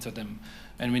monitor them.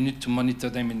 And we need to monitor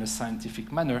them in a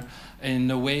scientific manner, in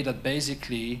a way that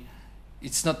basically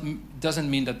doesn't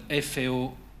mean that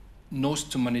FAO knows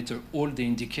to monitor all the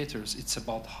indicators. It's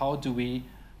about how do we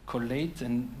collate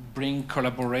and bring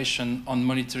collaboration on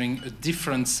monitoring a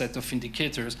different set of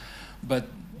indicators, but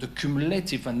the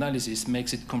cumulative analysis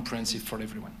makes it comprehensive for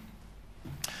everyone.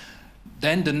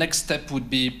 Then the next step would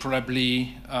be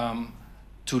probably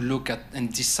to look at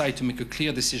and decide to make a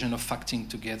clear decision of acting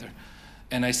together.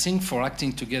 And I think for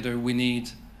acting together, we need,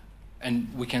 and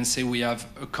we can say we have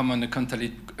a common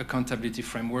accountability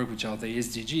framework, which are the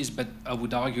SDGs, but I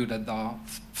would argue that they are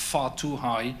far too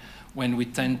high when we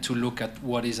tend to look at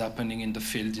what is happening in the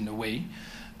field in a way.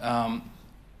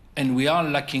 And we are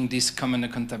lacking this common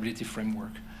accountability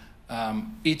framework.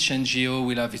 Each NGO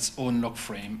will have its own log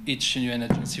frame. Each UN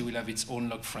agency will have its own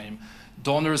log frame.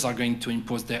 Donors are going to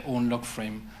impose their own log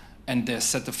frame and their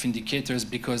set of indicators,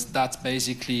 because that's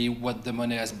basically what the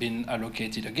money has been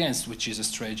allocated against, which is a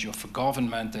strategy of a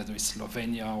government, whether it's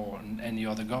Slovenia or any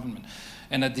other government.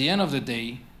 And at the end of the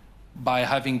day, by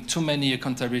having too many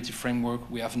accountability framework,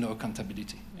 we have no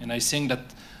accountability. And I think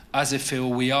that as a FAO,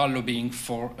 we are lobbying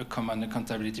for a common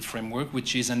accountability framework,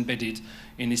 which is embedded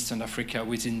in Eastern Africa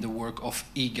within the work of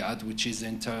IGAD, which is the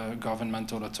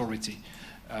Intergovernmental Authority,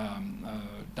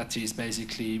 that is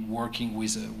basically working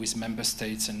with member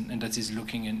states and that is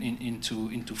looking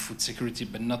into food security,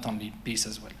 but not only peace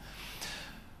as well.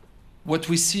 What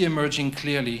we see emerging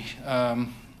clearly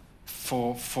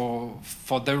for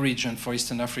the region, for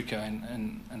Eastern Africa,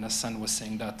 and Hassan was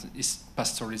saying that, is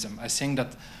pastoralism. I think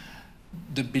that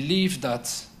the belief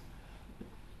that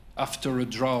after a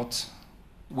drought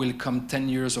will come 10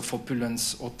 years of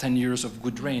opulence or 10 years of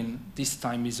good rain, this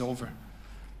time is over.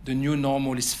 The new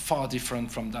normal is far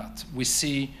different from that. We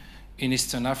see in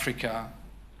Eastern Africa,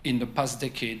 in the past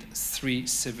decade, 3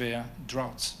 severe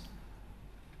droughts,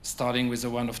 starting with the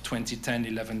one of 2010,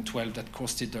 11, 12 that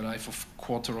costed the life of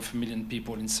 250,000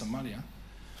 people in Somalia,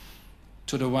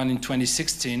 to the one in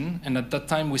 2016, and at that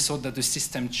time we saw that the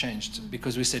system changed,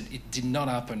 because we said it did not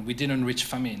happen, we didn't reach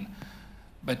famine.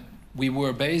 But we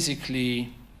were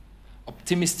basically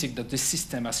optimistic that the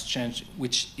system has changed,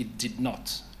 which it did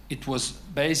not. It was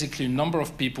basically a number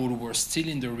of people who were still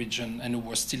in the region and who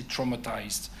were still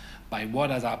traumatized by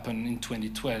what had happened in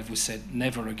 2012, who said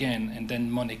never again, and then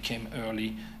money came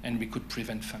early and we could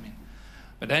prevent famine.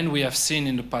 But then we have seen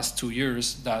in the past 2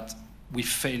 years that we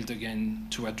failed again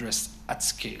to address at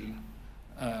scale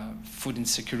food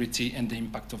insecurity and the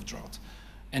impact of drought.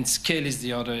 And scale is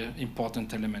the other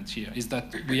important element here, is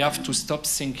that we have to stop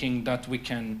thinking that we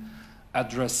can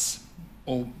address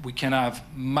or we can have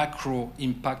macro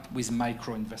impact with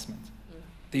micro investment.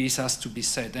 This has to be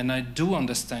said. And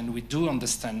we do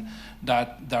understand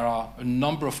that there are a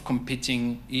number of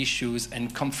competing issues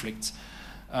and conflicts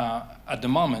at the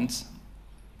moment,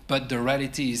 but the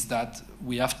reality is that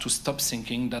we have to stop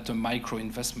thinking that a micro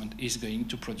investment is going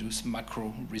to produce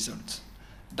macro results.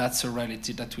 That's a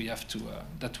reality that we have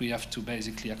to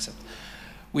basically accept.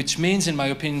 Which means, in my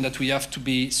opinion, that we have to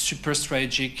be super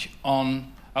strategic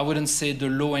on, I wouldn't say the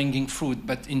low-hanging fruit,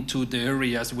 but into the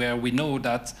areas where we know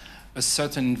that a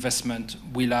certain investment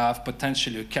will have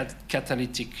potentially a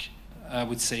catalytic, I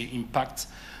would say, impact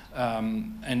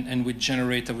and will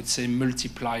generate, I would say,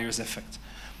 multipliers effect.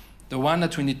 The one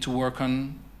that we need to work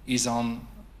on is on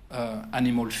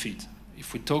animal feed.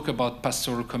 If we talk about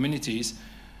pastoral communities,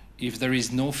 if there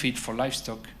is no feed for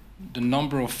livestock, the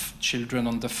number of children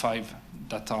under 5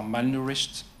 that are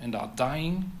malnourished and are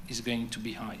dying is going to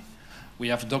be high. We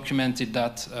have documented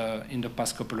that in the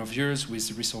past couple of years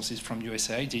with resources from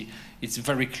USAID. It's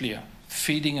very clear.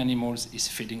 Feeding animals is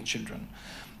feeding children.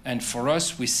 And for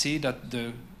us, we see that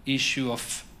the issue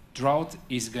of drought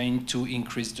is going to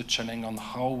increase the challenge on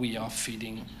how we are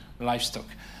feeding livestock.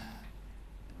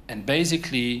 And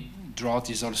basically, drought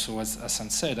is also, as Hassan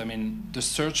said, I mean, the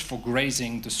search for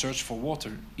grazing, the search for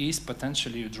water is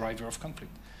potentially a driver of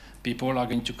conflict. People are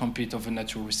going to compete over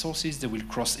natural resources, they will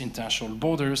cross international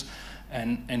borders,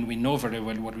 and we know very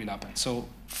well what will happen. So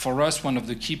for us, one of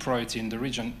the key priorities in the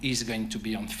region is going to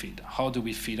be on feed. How do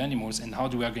we feed animals, and how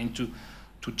do we are going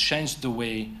to change the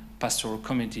way pastoral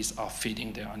communities are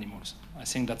feeding their animals? I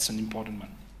think that's an important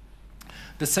one.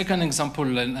 The second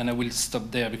example, and I will stop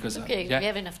there because okay, we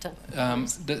have enough time.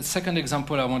 The second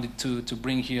example I wanted to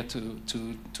bring here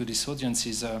to this audience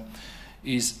is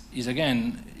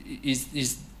again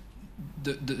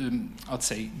I'd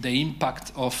say the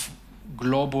impact of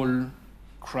global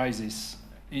crisis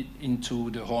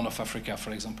into the Horn of Africa,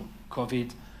 for example,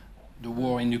 COVID, the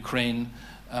war in Ukraine,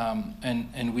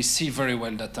 and we see very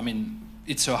well that, I mean,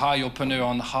 it's a eye opener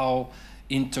on how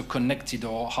interconnected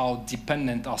or how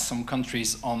dependent are some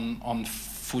countries on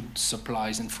food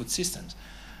supplies and food systems.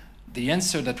 The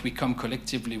answer that we come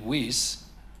collectively with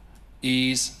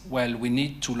is, well, we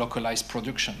need to localize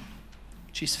production,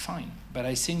 which is fine, but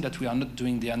I think that we are not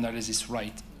doing the analysis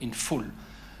right in full,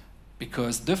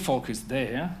 because the focus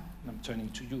there, I'm turning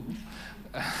to you,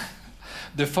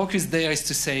 the focus there is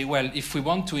to say, well, if we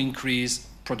want to increase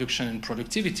production and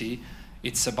productivity,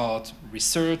 it's about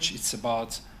research, it's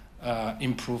about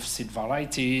improved seed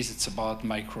varieties, it's about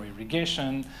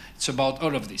micro-irrigation, it's about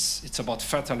all of this. It's about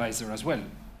fertilizer as well.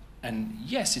 And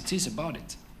yes, it is about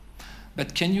it.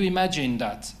 But can you imagine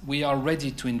that we are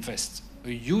ready to invest a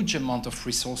huge amount of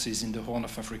resources in the Horn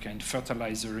of Africa, in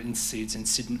fertilizer, in seeds,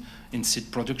 in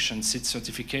seed production, seed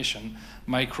certification,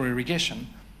 micro-irrigation,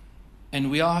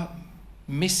 and we are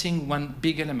missing one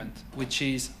big element, which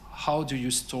is how do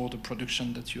you store the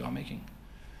production that you are making?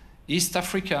 East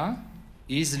Africa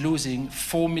is losing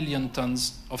 4 million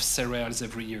tons of cereals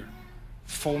every year.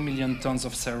 4 million tons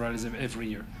of cereals every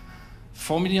year.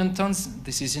 4 million tons,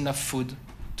 this is enough food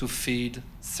to feed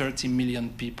 30 million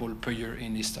people per year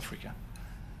in East Africa.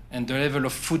 And the level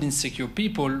of food insecure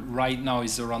people right now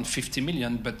is around 50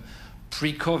 million, but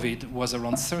pre-COVID was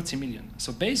around 30 million.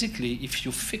 So basically, if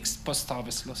you fix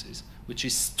post-harvest losses, which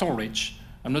is storage,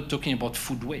 I'm not talking about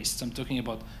food waste, I'm talking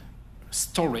about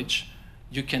storage,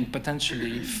 you can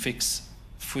potentially fix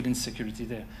food insecurity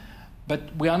there.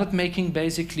 But we are not making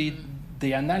basically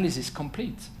the analysis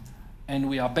complete. And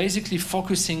we are basically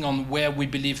focusing on where we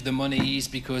believe the money is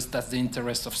because that's the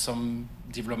interest of some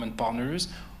development partners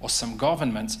or some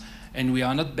governments. And we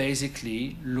are not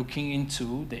basically looking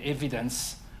into the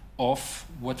evidence of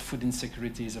what food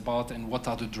insecurity is about and what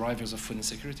are the drivers of food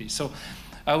insecurity. So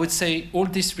I would say all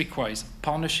this requires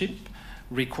partnership,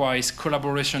 requires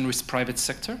collaboration with private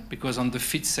sector, because on the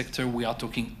feed sector, we are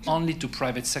talking only to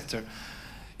private sector.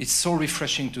 It's so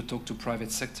refreshing to talk to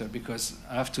private sector, because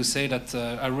I have to say that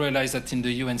I realize that in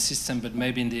the UN system, but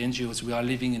maybe in the NGOs, we are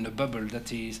living in a bubble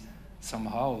that is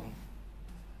somehow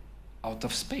out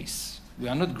of space. We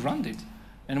are not grounded.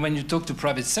 And when you talk to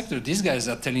private sector, these guys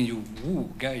are telling you,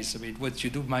 "Ooh, guys, I mean, what you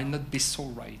do might not be so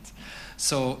right."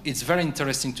 So it's very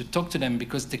interesting to talk to them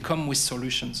because they come with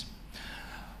solutions.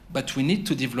 But we need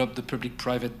to develop the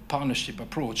public-private partnership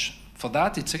approach. For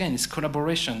that, it's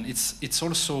collaboration. It's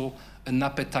also an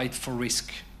appetite for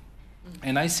risk.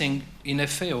 And I think in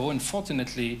FAO,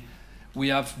 unfortunately, we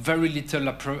have very little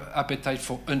appetite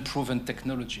for unproven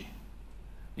technology.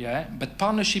 Yeah, but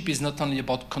partnership is not only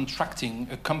about contracting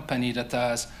a company that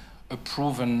has a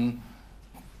proven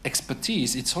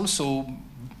expertise, it's also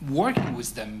working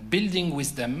with them, building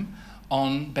with them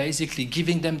on basically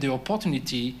giving them the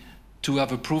opportunity to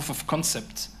have a proof of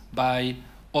concept by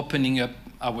opening up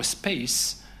our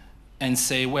space and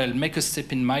say, well, make a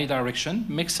step in my direction,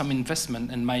 make some investment,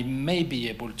 and I may be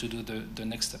able to do the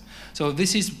next step. So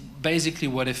this is basically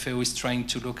what FAO is trying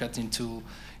to look at into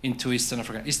Eastern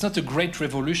Africa. It's not a great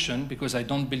revolution, because I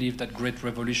don't believe that great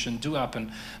revolution do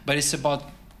happen, but it's about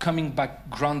coming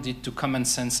back grounded to common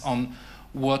sense on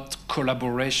what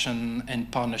collaboration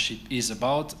and partnership is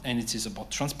about, and it is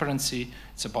about transparency,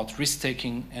 it's about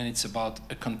risk-taking, and it's about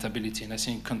accountability. And I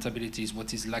think accountability is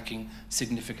what is lacking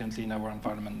significantly in our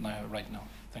environment right now.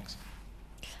 Thanks.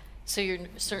 So you're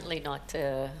certainly not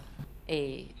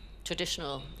a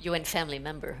traditional UN family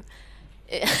member.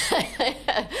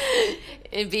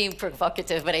 In being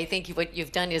provocative, but I think what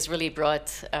you've done is really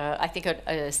brought, I think,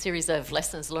 a series of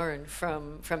lessons learned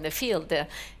from the field,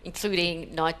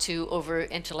 including not to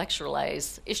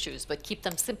over-intellectualize issues, but keep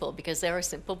them simple, because they are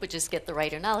simple, but just get the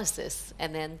right analysis.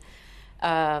 And then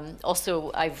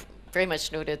also, I've very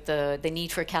much noted the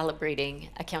need for calibrating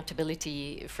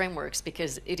accountability frameworks,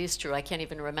 because it is true, I can't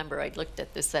even remember, I looked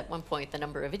at this at one point, the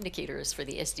number of indicators for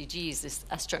the SDGs is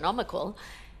astronomical.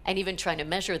 And even trying to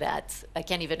measure that, I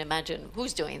can't even imagine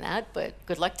who's doing that, but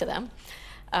good luck to them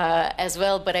as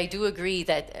well. But I do agree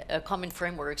that common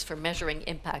frameworks for measuring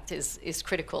impact is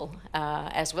critical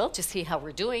as well, to see how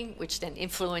we're doing, which then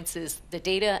influences the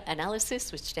data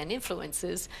analysis, which then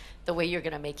influences the way you're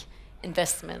going to make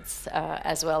investments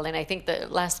as well. And I think the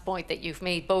last point that you've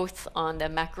made, both on the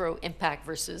macro impact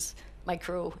versus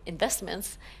micro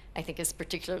investments, I think is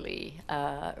particularly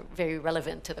very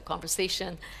relevant to the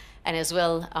conversation. And as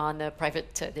well on the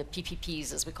private, the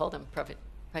PPPs, as we call them, private.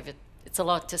 It's a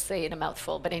lot to say in a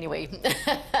mouthful, but anyway.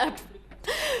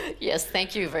 Yes,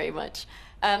 thank you very much.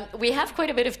 We have quite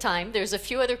a bit of time. There's a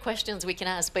few other questions we can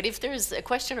ask, but if there's a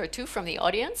question or two from the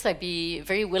audience, I'd be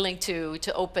very willing to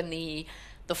open the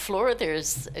floor.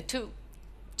 There's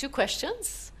two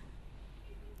questions,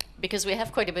 because we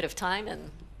have quite a bit of time,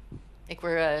 and I think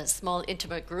we're a small,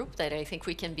 intimate group that I think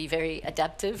we can be very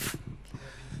adaptive.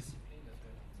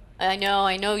 I know.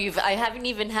 I haven't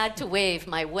even had to waive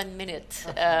my 1 minute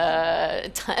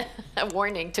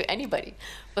warning to anybody.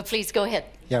 But please go ahead.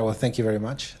 Yeah, well, thank you very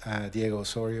much, Diego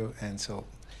Osorio. And so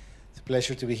it's a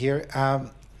pleasure to be here.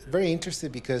 Very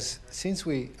interested, because since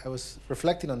I was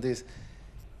reflecting on this,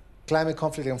 climate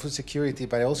conflict and food security,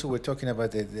 but also we're talking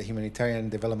about the humanitarian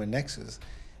development nexus,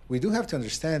 we do have to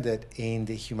understand that in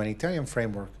the humanitarian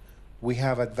framework, we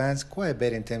have advanced quite a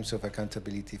bit in terms of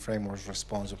accountability frameworks,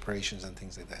 response operations, and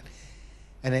things like that.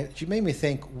 And you made me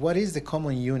think, what is the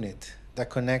common unit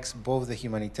that connects both the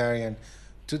humanitarian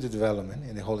to the development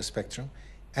in the whole spectrum,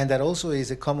 and that also is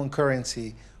a common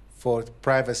currency for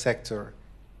private sector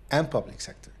and public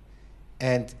sector?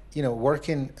 And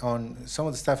working on some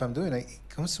of the stuff I'm doing, it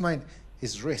comes to mind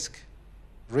is risk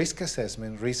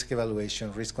assessment, risk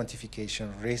evaluation, risk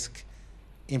quantification, risk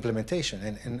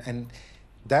implementation, and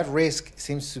that risk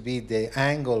seems to be the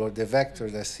angle or the vector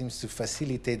that seems to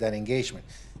facilitate that engagement.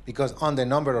 Because on the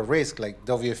number of risk, like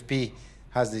WFP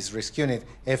has this risk unit,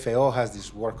 FAO has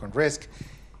this work on risk,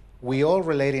 we all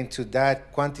relating to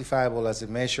that quantifiable as a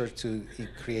measure to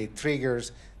create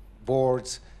triggers,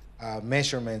 boards,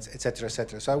 measurements, et cetera, et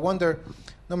cetera. So I wonder,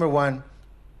 number one,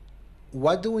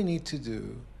 what do we need to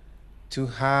do to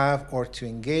have or to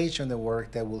engage on the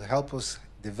work that will help us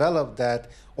develop that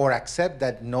or accept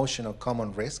that notion of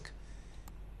common risk,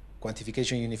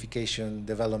 quantification, unification,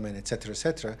 development, et cetera,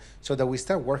 so that we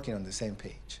start working on the same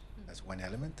page? That's one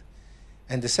element.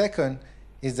 And the second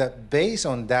is that based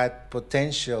on that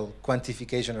potential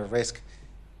quantification of risk,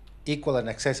 equal and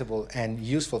accessible and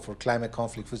useful for climate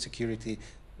conflict, food security,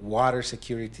 water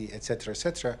security, et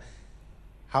cetera,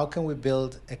 how can we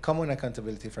build a common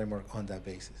accountability framework on that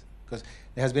basis? Because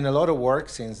there has been a lot of work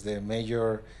since the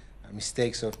major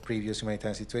mistakes of previous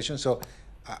humanitarian situations. So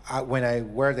when I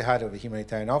wear the hat of a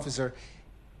humanitarian officer,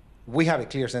 we have a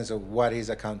clear sense of what is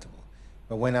accountable.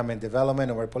 But when I'm in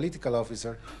development or a political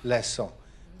officer, less so.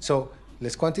 So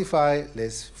let's quantify,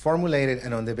 let's formulate it,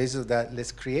 and on the basis of that,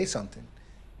 let's create something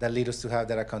that leads us to have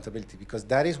that accountability, because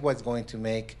that is what's going to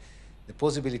make the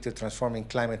possibility of transforming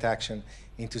climate action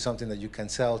into something that you can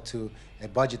sell to a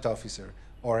budget officer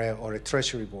or a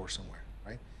treasury board somewhere.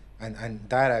 And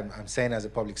that I'm saying as a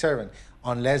public servant,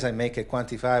 unless I make it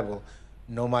quantifiable,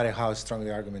 no matter how strong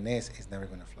the argument is, it's never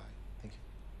going to fly. Thank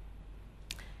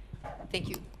you. Thank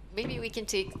you. maybe we can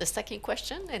take the second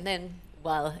question, and then,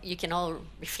 well, you can all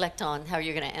reflect on how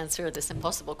you're going to answer this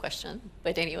impossible question.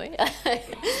 But anyway,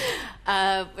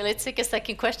 well, let's take a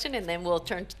second question, and then we'll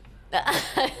turn.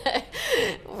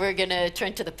 We're going to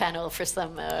turn to the panel for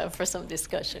some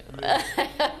discussion.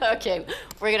 Okay,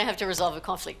 we're going to have to resolve a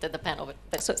conflict at the panel,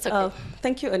 but so, it's okay.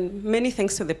 Thank you, and many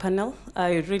thanks to the panel.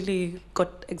 I really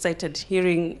got excited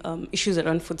hearing issues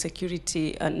around food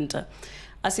security and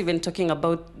us even talking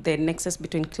about the nexus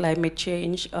between climate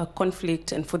change,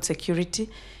 conflict, and food security,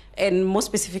 and more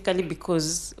specifically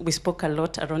because we spoke a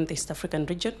lot around the East African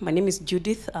region. My name is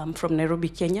Judith. I'm from Nairobi,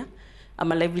 Kenya.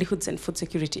 I'm a livelihoods and food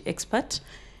security expert,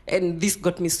 and this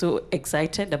got me so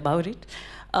excited about it.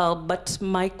 But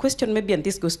my question maybe, and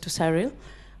this goes to Cyril,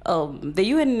 the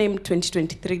UN named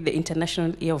 2023 the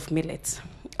International Year of Millets.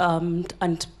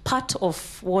 And part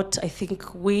of what I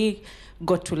think we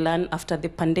got to learn after the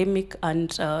pandemic and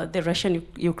the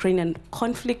Russian-Ukrainian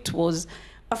conflict was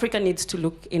Africa needs to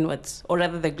look inwards, or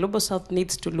rather the Global South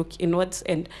needs to look inwards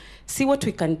and see what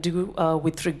we can do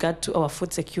with regard to our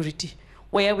food security,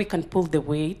 where we can pull the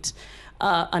weight.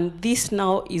 And this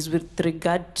now is with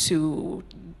regard to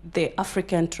the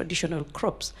African traditional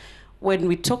crops. When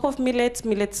we talk of millets,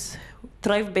 millets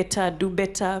thrive better, do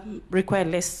better, require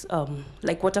less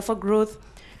like water for growth.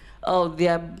 They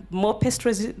are more pest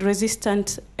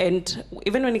resistant, and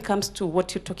even when it comes to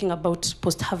what you're talking about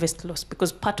post-harvest loss,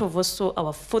 because part of also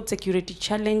our food security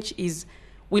challenge is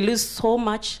we lose so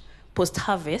much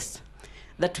post-harvest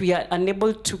that we are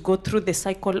unable to go through the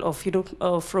cycle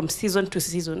of, from season to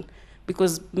season,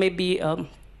 because maybe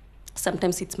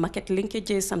sometimes it's market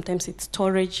linkages, sometimes it's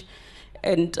storage,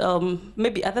 and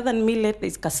maybe other than millet,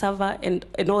 there's cassava and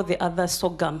all the other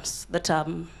sorghums that are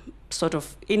sort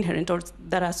of inherent or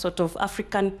that are sort of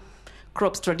African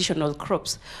crops, traditional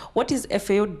crops. What is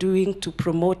FAO doing to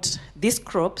promote these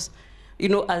crops,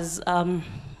 as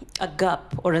a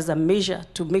gap or as a measure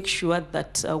to make sure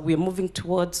that we're moving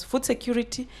towards food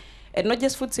security, and not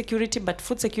just food security, but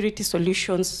food security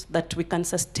solutions that we can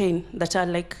sustain that are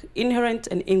like inherent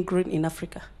and ingrained in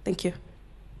Africa? Thank you.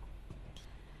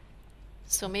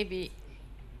 So maybe,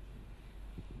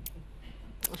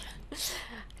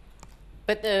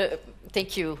 but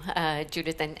thank you,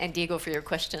 Judith and Diego, for your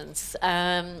questions.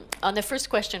 On the first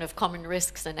question of common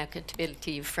risks and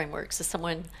accountability frameworks, does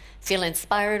someone feel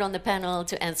inspired on the panel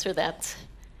to answer that?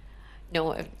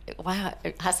 No, wow,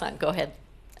 Hassan, go ahead.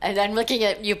 And I'm looking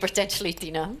at you potentially,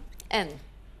 Tina, and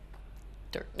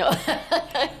Dirk. No,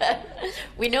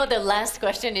 we know the last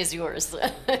question is yours.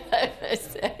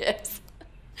 Yes.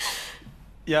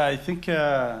 Yeah, I think,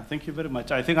 thank you very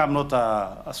much. I think I'm not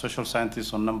a social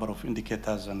scientist on number of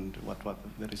indicators and what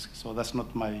the risk. So that's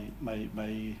not my,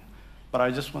 but I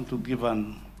just want to give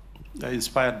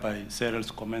inspired by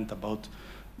Cyril's comment about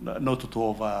not to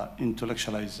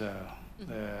over-intellectualize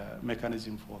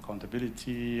mechanism for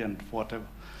accountability and for whatever.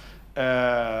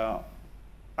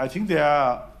 I think there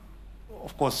are,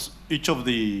 of course, each of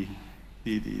the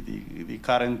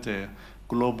current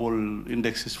global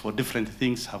indexes for different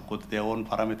things have got their own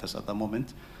parameters at the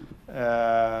moment,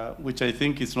 which I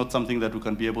think is not something that we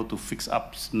can be able to fix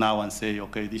up now and say,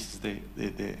 okay, this is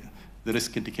the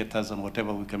risk indicators and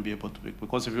whatever we can be able to make.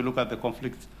 Because if you look at the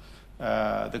conflict,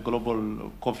 the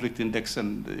global conflict index,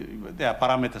 and there are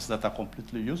parameters that are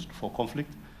completely used for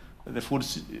conflict. The food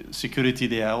security,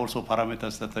 there are also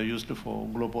parameters that are used for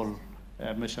global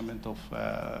measurement of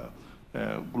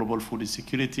global food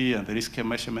insecurity and the risk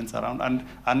measurements around,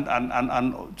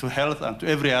 and to health and to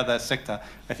every other sector.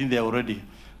 I think they are already.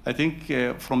 I think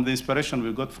from the inspiration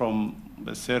we got from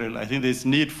Cyril, I think there's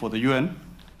need for the UN,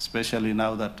 especially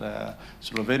now that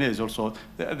Slovenia is also,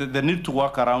 the need to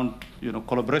work around,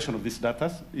 collaboration of these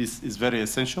data is very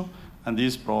essential, and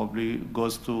this probably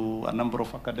goes to a number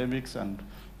of academics and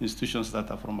institutions that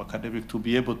are from academic to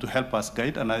be able to help us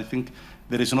guide, and I think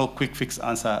there is no quick fix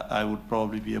answer I would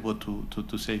probably be able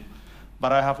to say.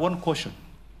 But I have one question.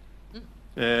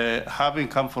 Having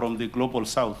come from the Global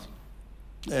South,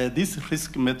 these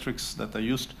risk metrics that are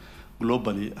used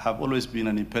globally have always been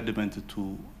an impediment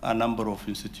to a number of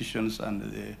institutions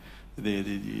and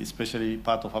especially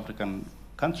part of African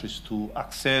countries to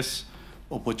access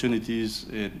opportunities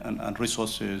and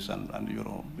resources and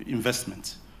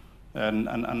investments.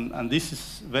 And this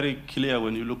is very clear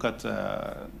when you look at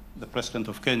the president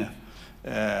of Kenya.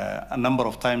 A number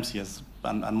of times he has,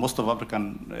 and most of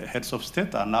African heads of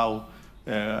state are now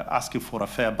asking for a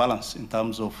fair balance in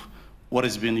terms of what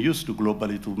is being used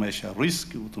globally to measure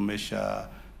risk, to measure,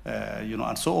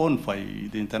 and so on by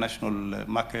the international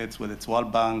markets, whether it's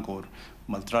World Bank or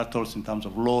multilaterals in terms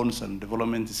of loans and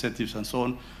development incentives and so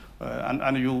on.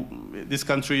 This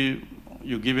country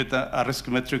you give it a risk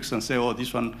matrix and say, oh,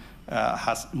 this one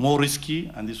has more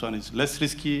risky, and this one is less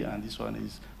risky, and this one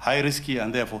is high risky,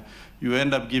 and therefore you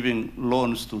end up giving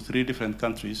loans to 3 different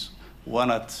countries,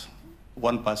 one at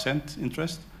 1%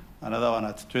 interest, another one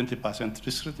at 20%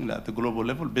 risk rating at the global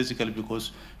level, basically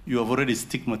because you have already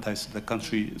stigmatized the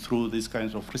country through these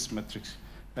kinds of risk metrics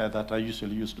that are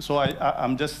usually used. So I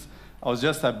was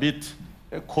just a bit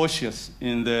cautious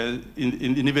in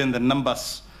even the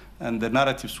numbers and the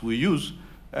narratives we use,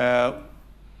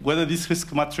 whether this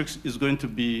risk matrix is going to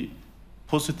be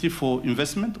positive for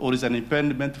investment or is an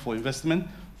impediment for investment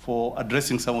for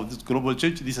addressing some of this global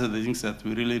change. These are the things that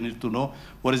we really need to know.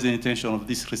 What is the intention of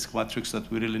this risk matrix that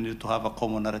we really need to have a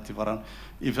common narrative around?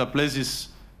 If a place is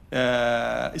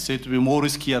said to be more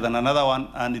riskier than another one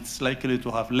and it's likely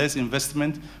to have less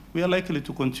investment, we are likely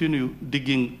to continue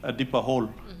digging a deeper hole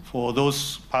for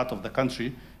those parts of the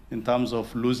country in terms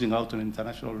of losing out on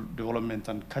international development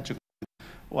and catching up.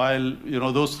 While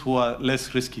those who are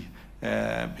less risky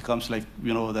becomes like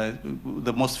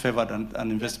the most favored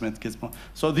and investment gets more.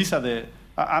 So these are the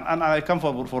and I come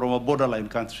from a borderline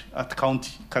country,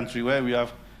 country where we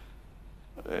have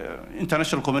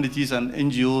international communities and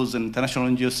NGOs and international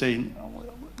NGOs saying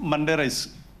Mandera is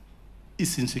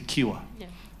insecure. Yeah.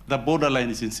 The borderline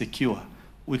is insecure.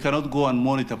 We cannot go and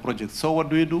monitor projects. So what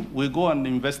do? We go and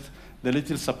invest the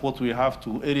little support we have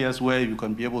to areas where you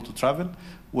can be able to travel,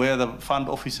 where the fund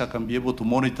officer can be able to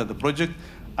monitor the project.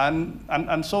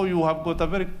 And so you have got a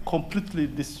very completely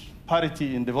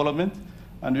disparity in development,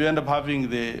 and you end up having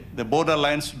the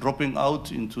borderlines dropping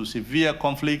out into severe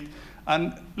conflict,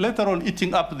 and later on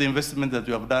eating up the investment that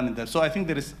you have done in there. So I think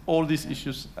there is all these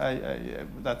issues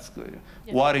that's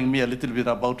worrying me a little bit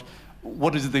about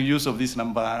what is the use of this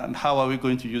number and how are we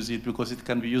going to use it, because it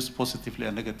can be used positively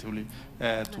and negatively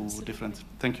to different.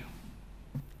 Thank you.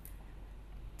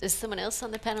 Does someone else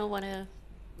on the panel want to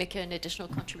make an additional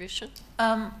contribution?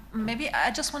 Maybe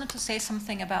I just wanted to say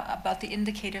something about the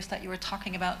indicators that you were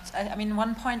talking about. I mean,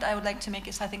 one point I would like to make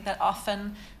is I think that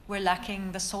often we're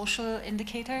lacking the social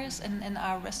indicators in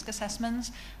our risk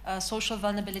assessments, social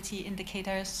vulnerability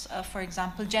indicators, for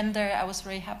example, gender. I was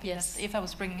very happy that Eva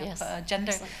was bringing up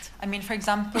gender. Excellent. I mean, for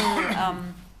example,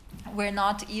 we're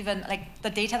not even, like, the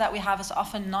data that we have is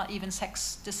often not even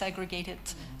sex disaggregated.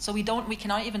 So we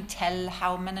cannot even tell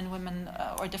how men and women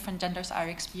or different genders are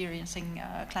experiencing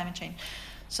climate change.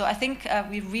 So I think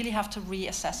we really have to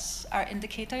reassess our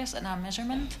indicators and our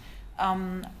measurement.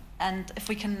 And if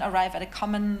we can arrive at a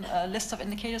common list of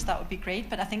indicators, that would be great.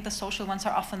 But I think the social ones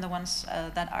are often the ones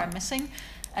that are missing.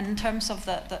 And in terms of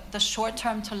the short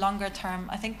term to longer term,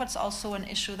 I think what's also an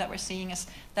issue that we're seeing is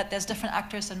that there's different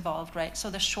actors involved, right? So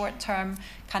the short term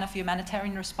kind of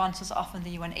humanitarian response is often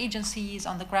the UN agencies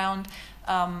on the ground.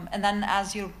 And then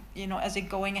as you're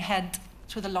going ahead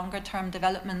to the longer term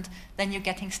development, then you're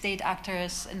getting state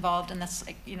actors involved, and that's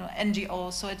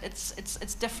NGOs. So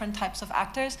it's different types of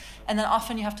actors, and then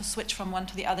often you have to switch from one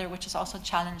to the other, which is also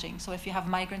challenging. So if you have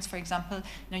migrants, for example,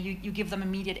 you give them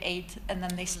immediate aid, and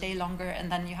then they stay longer, and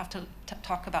then you have to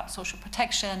talk about social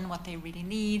protection, what they really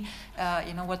need,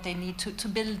 what they need to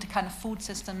build kind of food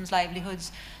systems,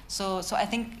 livelihoods. So I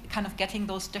think kind of getting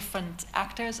those different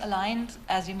actors aligned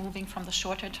as you're moving from the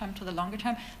shorter term to the longer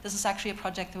term. This is actually a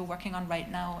project that we're working on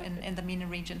right now in the MENA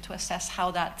region to assess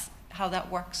how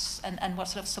that works and what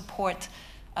sort of support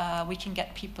we can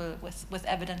get people with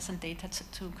evidence and data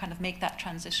to kind of make that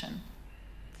transition.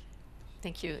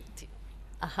 Thank you.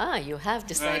 You have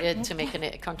decided to make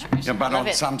a contribution. Yeah, but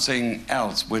on something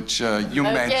else, which you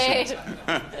mentioned.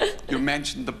 You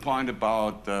mentioned the point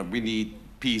about we need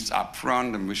peace up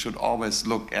front, and we should always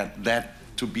look at that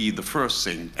to be the first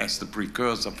thing as the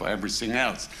precursor for everything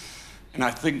else. And I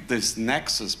think this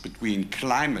nexus between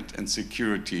climate and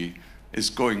security is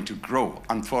going to grow,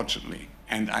 unfortunately.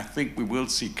 And I think we will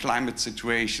see climate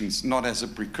situations not as a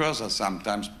precursor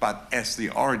sometimes, but as the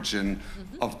origin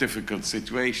of difficult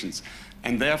situations.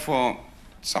 And therefore,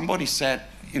 somebody said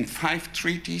in 5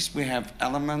 treaties we have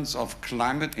elements of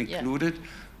climate included. Yeah.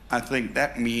 I think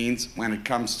that means when it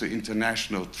comes to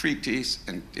international treaties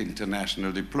and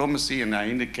international diplomacy, and I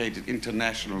indicated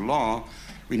international law,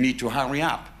 we need to hurry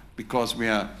up, because we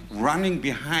are running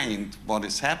behind what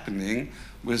is happening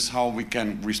with how we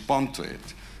can respond to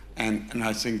it. And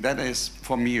I think that is,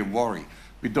 for me, a worry.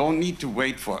 We don't need to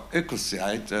wait for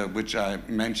ecocide, which I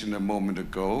mentioned a moment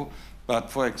ago. But,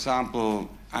 for example,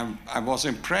 I was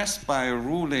impressed by a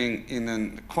ruling in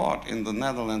a court in the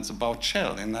Netherlands about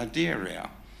Shell in Nigeria.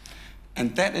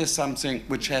 And that is something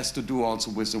which has to do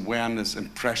also with awareness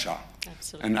and pressure.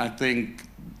 Absolutely. And I think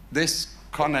this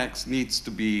connex needs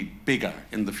to be bigger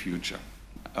in the future,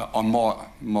 or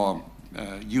more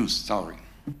use. Sorry.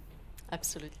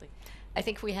 Absolutely. I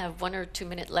think we have 1 or 2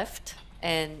 minutes left,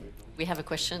 and we have a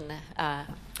question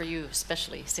for you,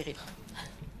 especially, Cyril.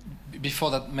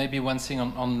 Before that, maybe one thing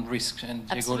on risk, and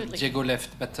Diego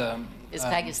left, but his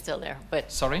bag is still there.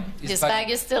 But sorry, his bag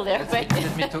is still there.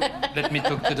 Let me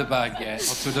talk to the bag, yeah, or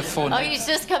to the phone. Oh, he's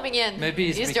just coming in.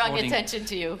 Maybe he's drawing attention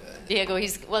to you, Diego.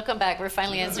 Welcome back. We're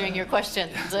finally answering your question.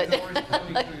 I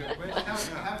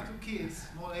have 2 kids,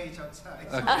 small age outside.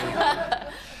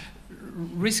 Okay.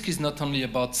 Risk is not only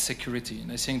about security,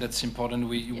 and I think that's important.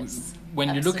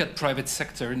 When you look at private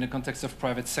sector, in the context of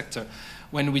private sector,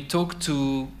 when we talk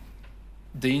to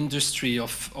the industry of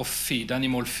feed,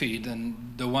 animal feed,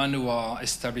 and the one who are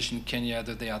established in Kenya,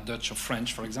 whether they are Dutch or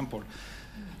French, for example,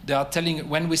 they are telling,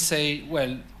 when we say,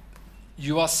 well,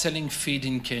 you are selling feed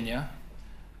in Kenya,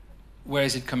 where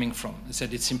is it coming from? They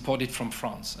said, it's imported from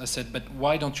France. I said, but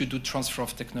why don't you do transfer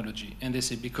of technology? And they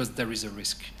said, because there is a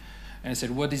risk. And I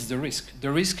said, what is the risk? The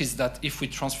risk is that if we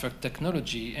transfer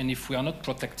technology and if we are not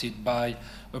protected by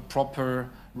a proper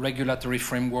regulatory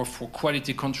framework for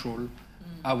quality control,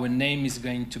 our name is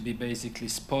going to be basically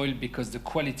spoiled because the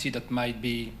quality that might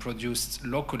be produced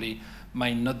locally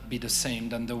might not be the same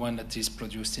than the one that is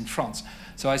produced in France.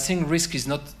 So I think risk is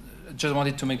not, just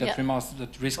wanted to make that remark,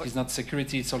 that risk is not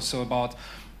security, it's also about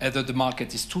either the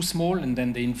market is too small and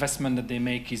then the investment that they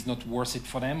make is not worth it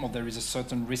for them, or there is a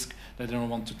certain risk that they don't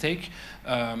want to take.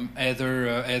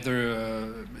 Either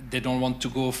they don't want to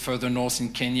go further north in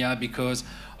Kenya because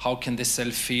how can they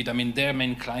sell feed? I mean, their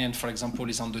main client, for example,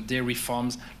 is on the dairy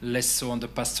farms, less so on the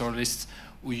pastoralists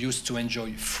who used to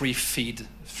enjoy free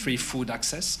food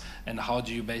access. And how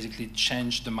do you basically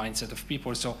change the mindset of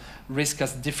people? So risk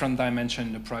has different dimension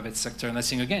in the private sector. And I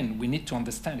think, again, we need to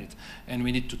understand it. And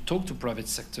we need to talk to private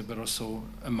sector, but also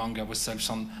among ourselves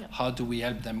on how do we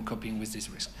help them coping with this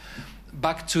risk.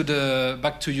 Back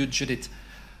to you, Judith.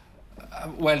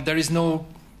 Well, there is no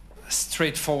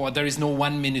straightforward, there is no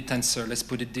 1 minute answer, let's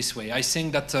put it this way. I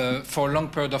think that for a long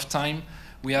period of time,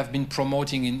 we have been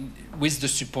promoting, with the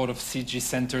support of CG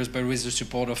centers, but with the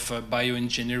support of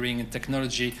bioengineering and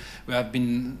technology, we have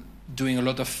been doing a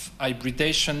lot of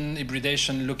hybridation,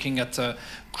 looking at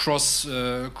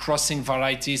crossing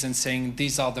varieties and saying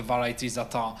these are the varieties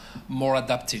that are more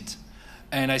adapted.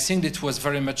 And I think it was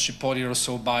very much supported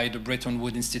also by the Bretton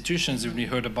Woods institutions. We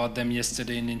heard about them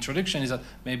yesterday in the introduction, is that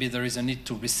maybe there is a need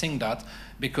to rethink that,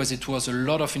 because it was a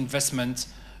lot of investment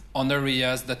on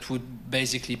areas that would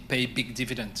basically pay big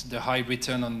dividends, the high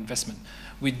return on investment.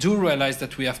 We do realize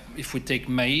that we have, if we take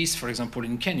maize, for example,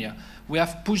 in Kenya, we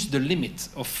have pushed the limit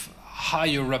of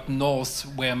higher up north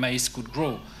where maize could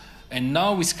grow. And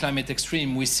now with climate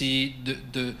extreme, we see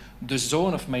the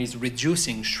zone of maize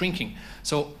reducing, shrinking.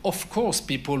 So of course,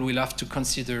 people will have to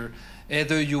consider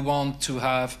either you want to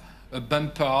have a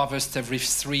bumper harvest every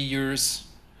 3 years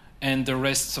and the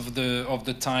rest of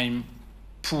the time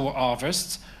poor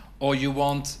harvest, or you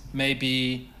want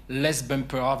maybe less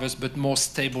bumper harvest but more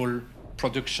stable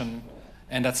production.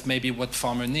 And that's maybe what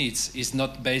farmer needs, is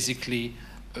not basically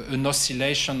an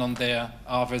oscillation on their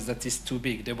harvest that is too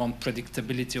big. They want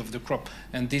predictability of the crop.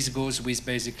 And this goes with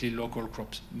basically local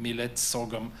crops, millet,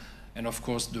 sorghum, and of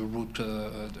course the root,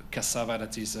 the cassava,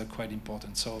 that is quite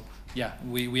important. So yeah,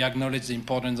 we acknowledge the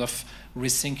importance of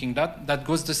rethinking that. That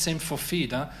goes the same for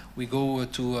feed. Huh? We go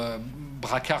to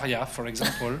Bracharia, for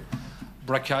example.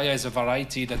 Bracharia is a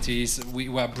variety that is, we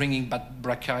are bringing back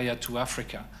Bracharia to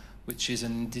Africa, which is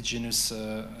an indigenous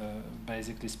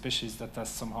basically species that has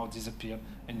somehow disappeared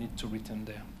and need to return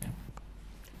there. Yeah.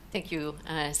 Thank you,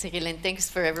 Cyril, and thanks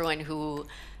for everyone who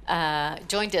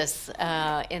joined us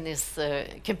in this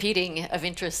competing of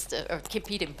interest or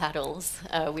competing paddles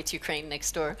with Ukraine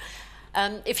next door.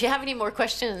 If you have any more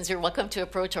questions, you're welcome to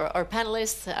approach our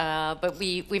panelists, but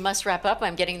we must wrap up.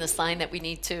 I'm getting the sign that we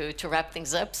need to wrap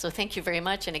things up. So thank you very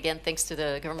much, and again, thanks to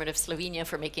the government of Slovenia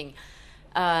for making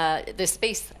the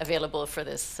space available for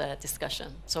this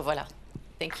discussion. So voilà.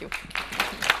 Thank you.